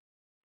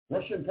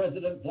 Russian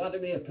President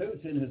Vladimir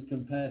Putin has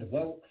compared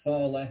woke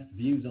far-left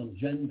views on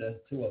gender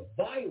to a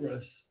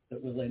virus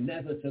that will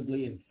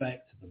inevitably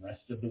infect the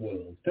rest of the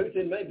world.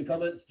 Putin made the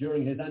comments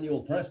during his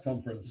annual press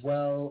conference.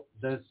 Well,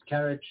 this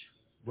carriage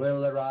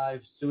will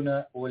arrive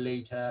sooner or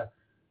later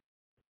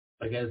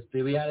because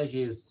the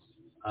reality is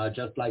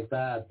just like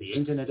that. The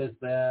internet is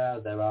there.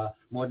 There are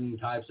modern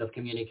types of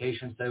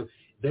communication. So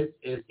this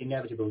is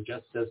inevitable,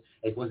 just as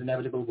it was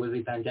inevitable with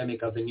the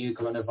pandemic of the new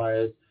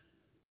coronavirus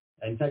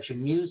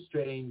infection. New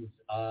strains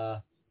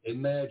are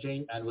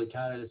emerging, and we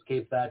cannot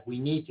escape that. We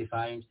need to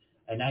find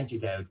an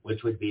antidote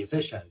which would be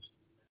efficient.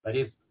 But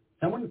if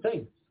someone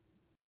thinks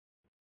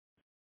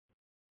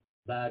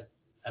that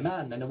a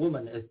man and a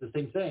woman is the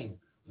same thing,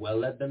 well,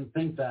 let them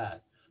think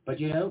that. But,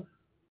 you know,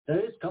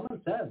 there is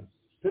common sense.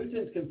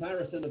 Putin's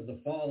comparison of the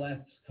far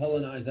left's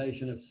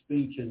colonization of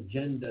speech and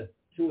gender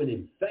to an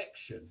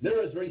infection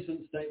mirrors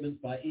recent statements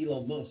by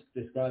Elon Musk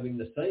describing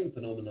the same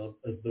phenomenon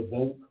as the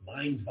woke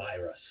mind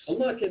virus.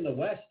 Unlike in the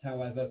West,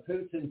 however,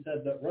 Putin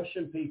said that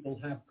Russian people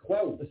have,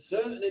 quote, a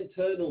certain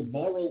internal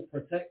moral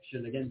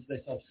protection against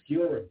this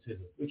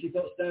obscurantism, which he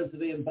puts down to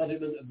the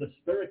embodiment of the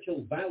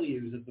spiritual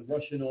values of the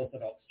Russian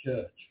Orthodox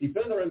Church. He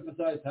further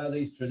emphasized how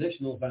these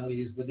traditional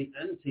values were the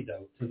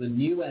antidote to the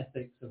new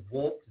ethics of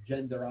warped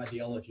gender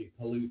ideology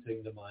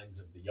polluting the minds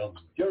of the young.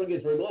 During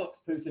his remarks,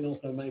 Putin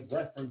also made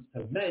reference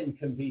to men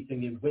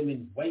competing in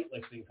women's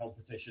weightlifting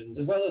competitions,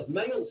 as well as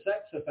male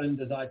sex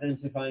offenders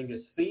identifying as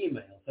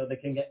female so they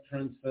can get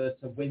transferred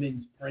to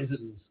women's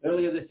prisons.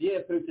 Earlier this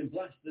year, Putin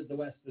blasted the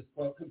West as,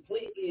 quote,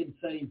 completely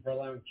insane for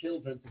allowing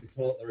children to be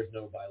taught there is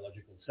no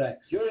biological sex.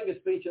 During a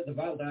speech at the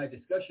Valdai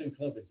Discussion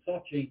Club in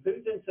Sochi,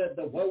 Putin said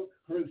the woke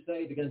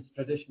crusade against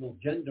traditional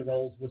gender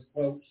roles was,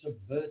 quote,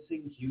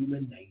 subverting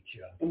human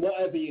nature. And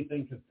whatever you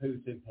think of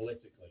Putin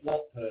politically,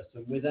 what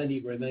person with any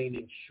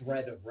remaining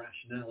shred of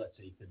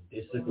rationality can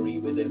disagree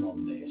with him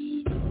on this?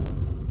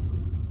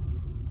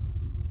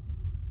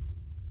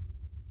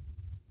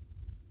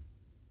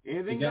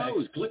 Anything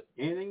goes.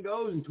 Anything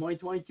goes in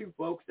 2022,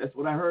 folks. That's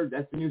what I heard.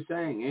 That's the new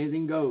saying.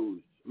 Anything goes.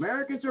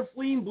 Americans are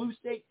fleeing blue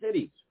state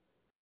cities.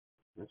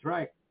 That's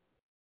right.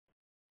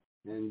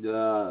 And,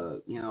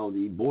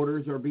 the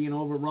borders are being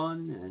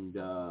overrun, and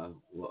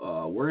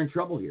we're in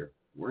trouble here.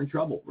 We're in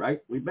trouble,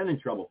 right? We've been in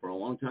trouble for a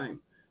long time.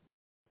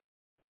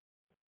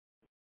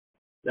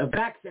 The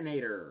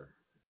vaccinator.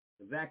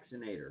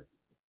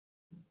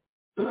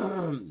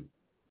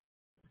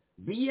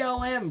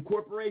 BLM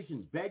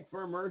corporations beg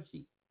for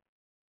mercy.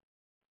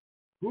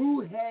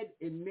 Who had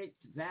admits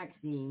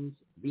vaccines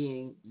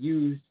being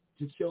used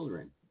to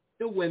children?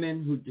 The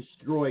women who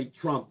destroyed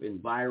Trump in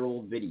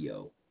viral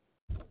video.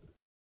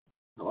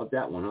 How about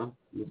that one, huh?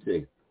 Let's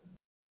see.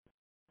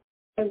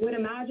 I would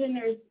imagine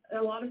there's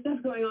a lot of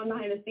stuff going on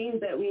behind the scenes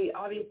that we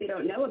obviously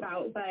don't know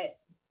about, but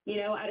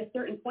at a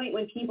certain point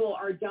when people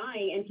are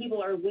dying and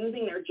people are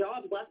losing their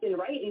jobs left and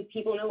right and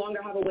people no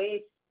longer have a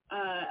way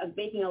of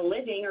making a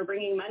living or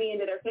bringing money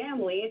into their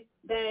family,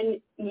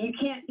 then you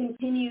can't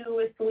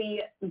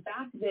continuously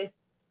back this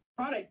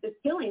product that's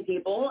killing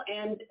people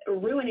and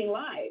ruining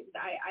lives.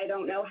 I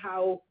don't know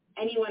how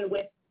anyone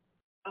with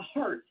a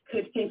heart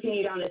could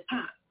continue down this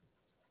path.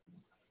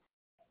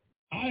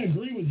 I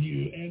agree with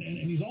you,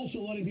 and he's also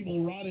letting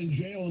people rot in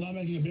jail and not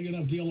making a big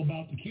enough deal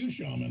about the Q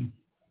shaman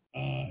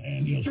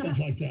and stuff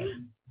like that.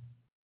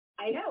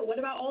 I know. What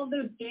about all of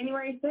those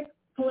January 6th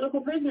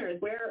political prisoners?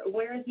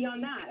 Where is he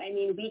on that? I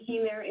mean, we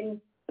came there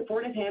in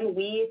support of him.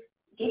 We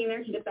came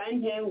there to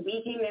defend him.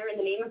 We came there in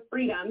the name of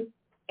freedom,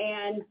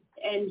 and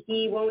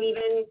he won't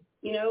even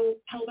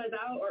help us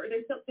out. Or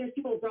there's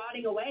people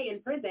rotting away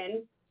in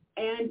prison,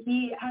 and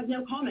he has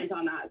no comment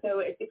on that. So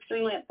it's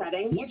extremely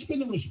upsetting. What's been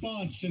the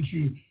response since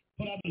you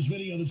put out this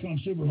video that's gone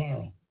super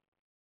viral?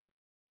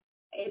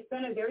 It's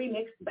been a very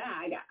mixed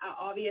bag.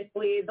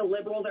 Obviously, the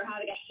liberals are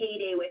having a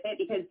heyday with it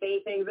because they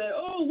think that,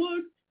 oh,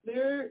 look,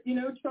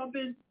 Trump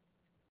is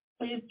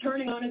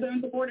turning on his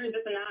own supporters,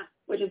 this and that,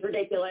 which is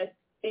ridiculous.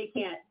 They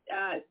can't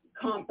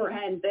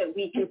comprehend that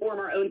we can form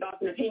our own thoughts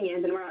and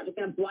opinions, and we're not just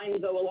going to blindly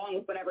go along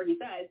with whatever he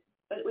says.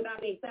 But with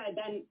that being said,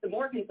 then the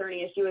more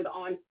concerning issue is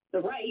on the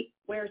right,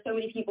 where so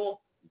many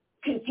people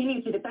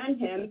continue to defend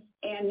him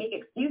and make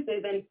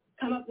excuses and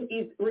come up with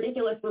these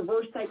ridiculous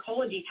reverse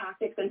psychology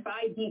tactics and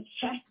 5D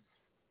chess,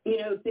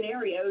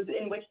 scenarios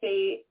in which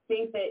they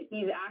think that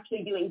he's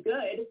actually doing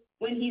good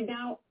when he's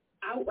now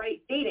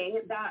outright stating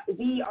that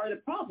we are the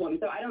problem.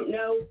 So I don't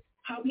know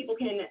how people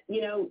can,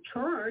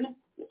 turn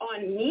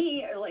on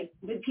me, or like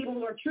the people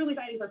who are truly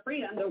fighting for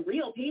freedom, the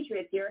real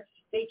patriots here,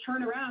 they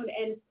turn around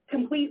and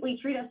completely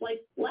treat us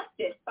like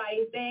leftists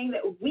by saying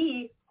that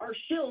we are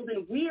shills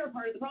and we are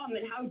part of the problem,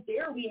 and how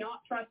dare we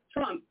not trust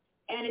Trump.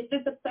 And it's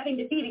just upsetting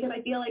to see, because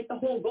I feel like the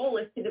whole goal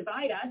is to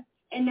divide us,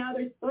 and now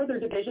there's further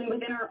division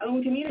within our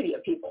own community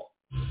of people.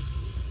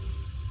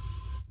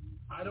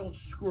 I don't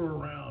screw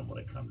around when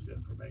it comes to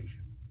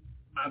information.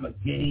 I'm a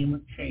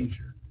game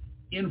changer.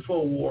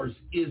 InfoWars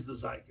is the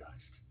zeitgeist.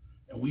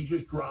 And we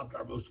just dropped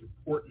our most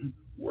important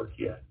work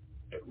yet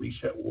at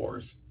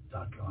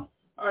resetwars.com.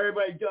 All right,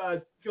 everybody.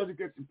 Joseph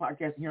Gibson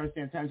podcasting here on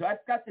Stand Time. So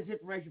I've got this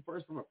information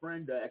first from a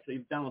friend,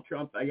 actually, Donald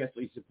Trump. I guess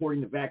he's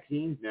supporting the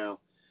vaccines now.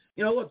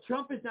 Look,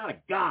 Trump is not a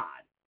god,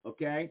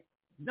 okay?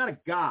 He's not a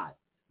god.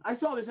 I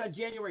saw this on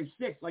January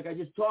 6th, like I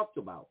just talked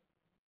about.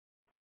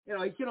 He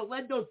should have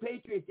led those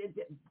patriots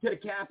into the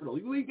Capitol.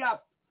 We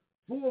got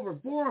over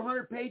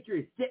 400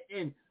 patriots sitting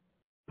in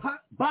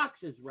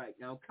boxes right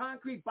now,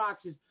 concrete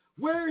boxes.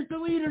 Where is the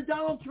leader,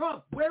 Donald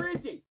Trump? Where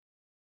is he?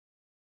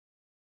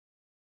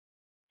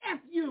 F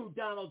you,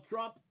 Donald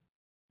Trump.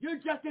 You're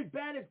just as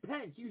bad as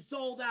Pence. You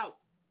sold out.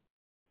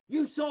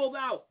 You sold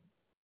out.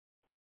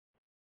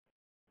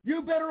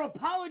 You better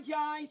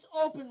apologize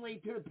openly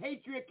to the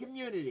patriot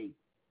community.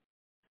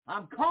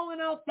 I'm calling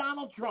out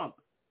Donald Trump.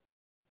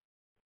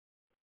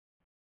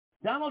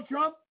 Donald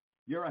Trump,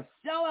 you're a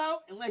sellout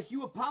unless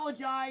you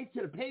apologize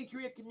to the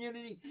patriot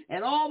community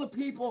and all the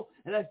people,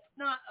 and that's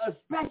not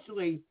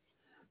especially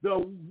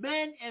the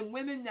men and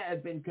women that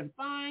have been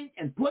confined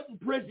and put in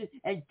prison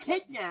and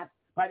kidnapped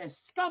by the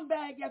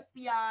scumbag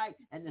FBI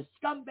and the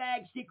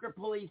scumbag secret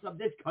police of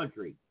this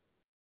country.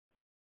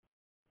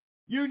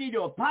 You need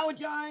to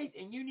apologize,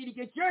 and you need to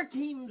get your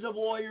teams of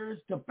lawyers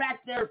to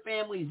back their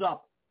families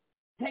up.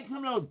 Take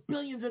some of those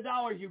billions of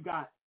dollars you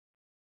got.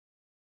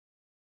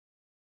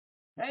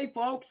 Hey,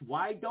 folks,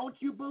 why don't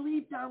you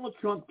believe Donald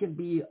Trump can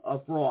be a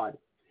fraud?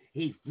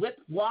 He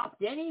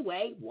flip-flopped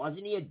anyway.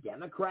 Wasn't he a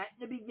Democrat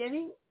in the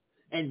beginning?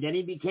 And then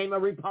he became a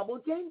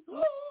Republican?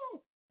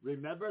 Oh,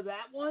 remember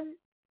that one?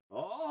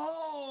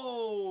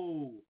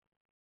 Oh!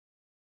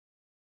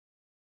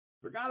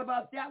 Forgot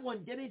about that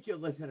one, didn't you,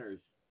 listeners?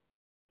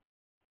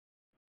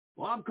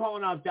 Well, I'm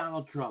calling out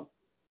Donald Trump.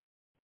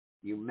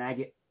 You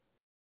maggot.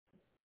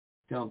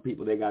 Telling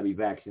people they got to be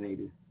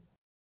vaccinated.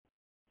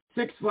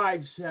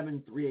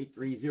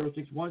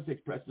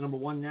 657-383-0616. Press the number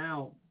 1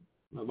 now.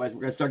 Otherwise,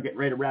 we're going to start getting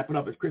ready to wrap it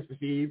up. It's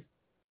Christmas Eve.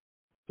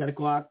 10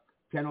 o'clock,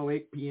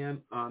 10:08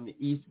 p.m. on the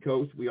East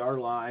Coast. We are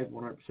live,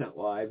 100%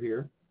 live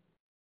here.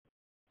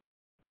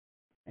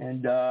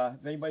 And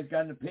if anybody's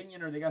got an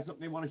opinion or they got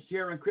something they want to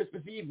share on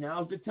Christmas Eve,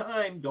 now's the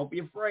time. Don't be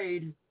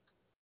afraid.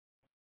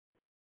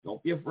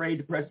 Don't be afraid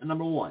to press the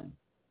number 1.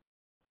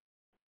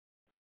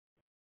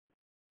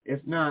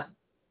 If not,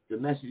 the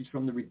message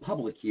from the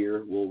Republic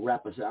here will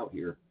wrap us out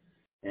here.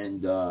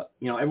 And,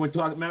 everyone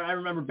talking. I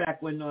remember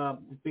back when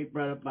people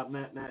brought up about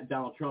Matt and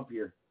Donald Trump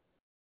here.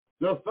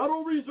 The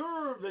Federal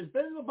Reserve has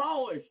been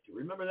abolished.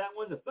 Remember that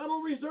one? The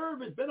Federal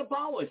Reserve has been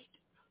abolished.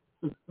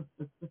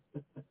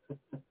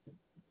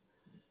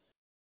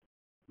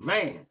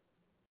 Man,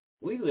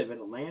 we live in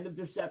a land of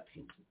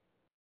deception.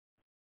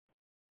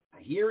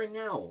 Here and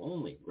now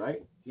only,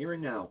 right? Here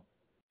and now.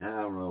 I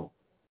don't know.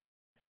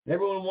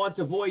 Everyone wants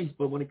a voice,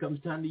 but when it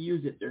comes time to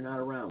use it, they're not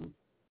around.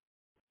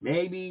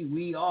 Maybe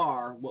we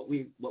are what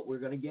we're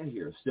going to get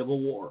here,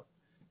 civil war.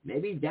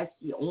 Maybe that's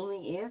the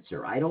only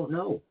answer. I don't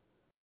know.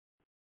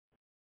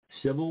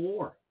 Civil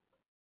war.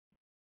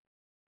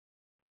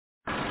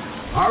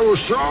 I will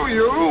show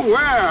you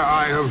where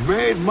I have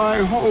made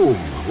my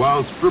home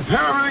whilst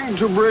preparing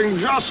to bring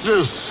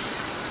justice.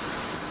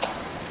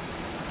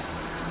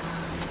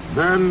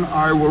 Then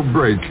I will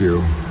break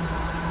you.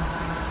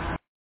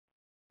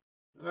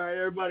 All right,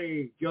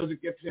 everybody. Joseph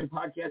Gibson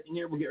podcasting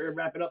here. We'll get ready to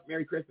wrap it up.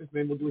 Merry Christmas.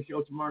 Maybe we'll do a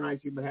show tomorrow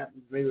night, see what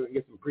happens. Maybe we'll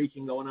get some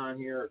preaching going on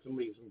here, or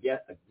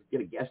get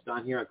a guest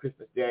on here on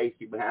Christmas Day,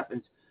 see what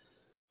happens.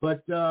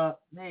 But,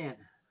 man,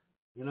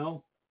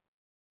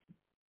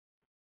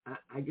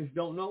 I just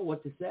don't know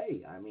what to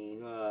say. I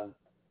mean,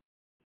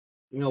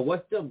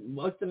 what's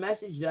the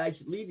message that I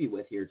should leave you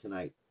with here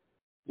tonight?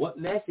 What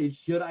message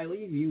should I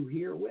leave you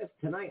here with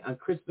tonight on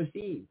Christmas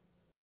Eve?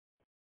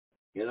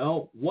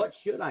 What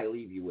should I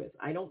leave you with?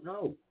 I don't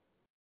know.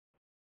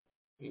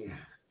 Yeah.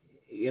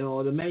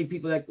 The many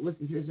people that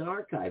listen to this in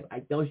archive, I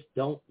just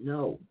don't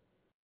know.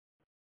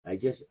 I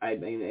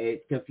mean,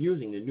 it's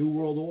confusing, the New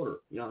World Order.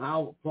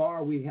 How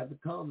far we have to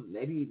come.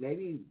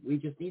 Maybe we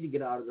just need to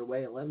get out of their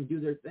way and let them do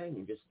their thing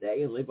and just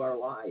stay and live our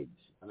lives.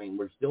 I mean,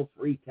 we're still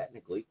free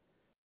technically.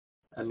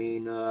 I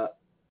mean,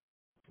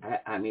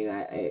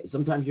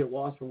 sometimes you're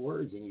lost for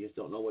words and you just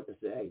don't know what to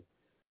say.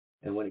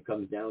 And when it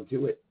comes down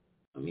to it,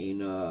 I mean,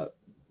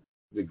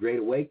 the Great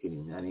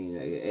Awakening. I mean,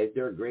 is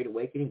there a Great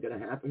Awakening going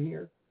to happen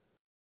here?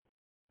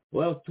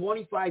 Well,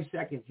 25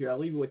 seconds here. I'll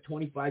leave you with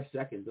 25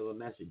 seconds of a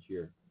message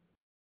here.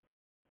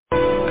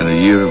 In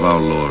the year of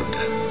our Lord,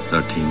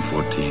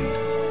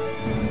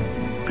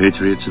 1314,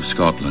 patriots of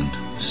Scotland,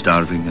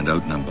 starving and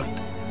outnumbered,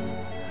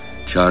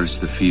 charged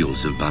the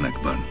fields of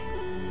Bannockburn.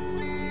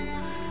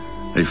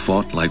 They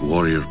fought like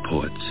warrior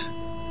poets.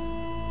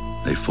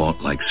 They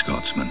fought like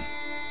Scotsmen,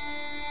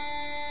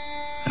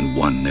 and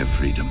won their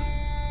freedom.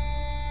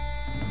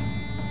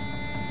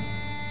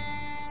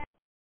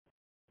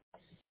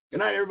 Good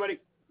night, everybody.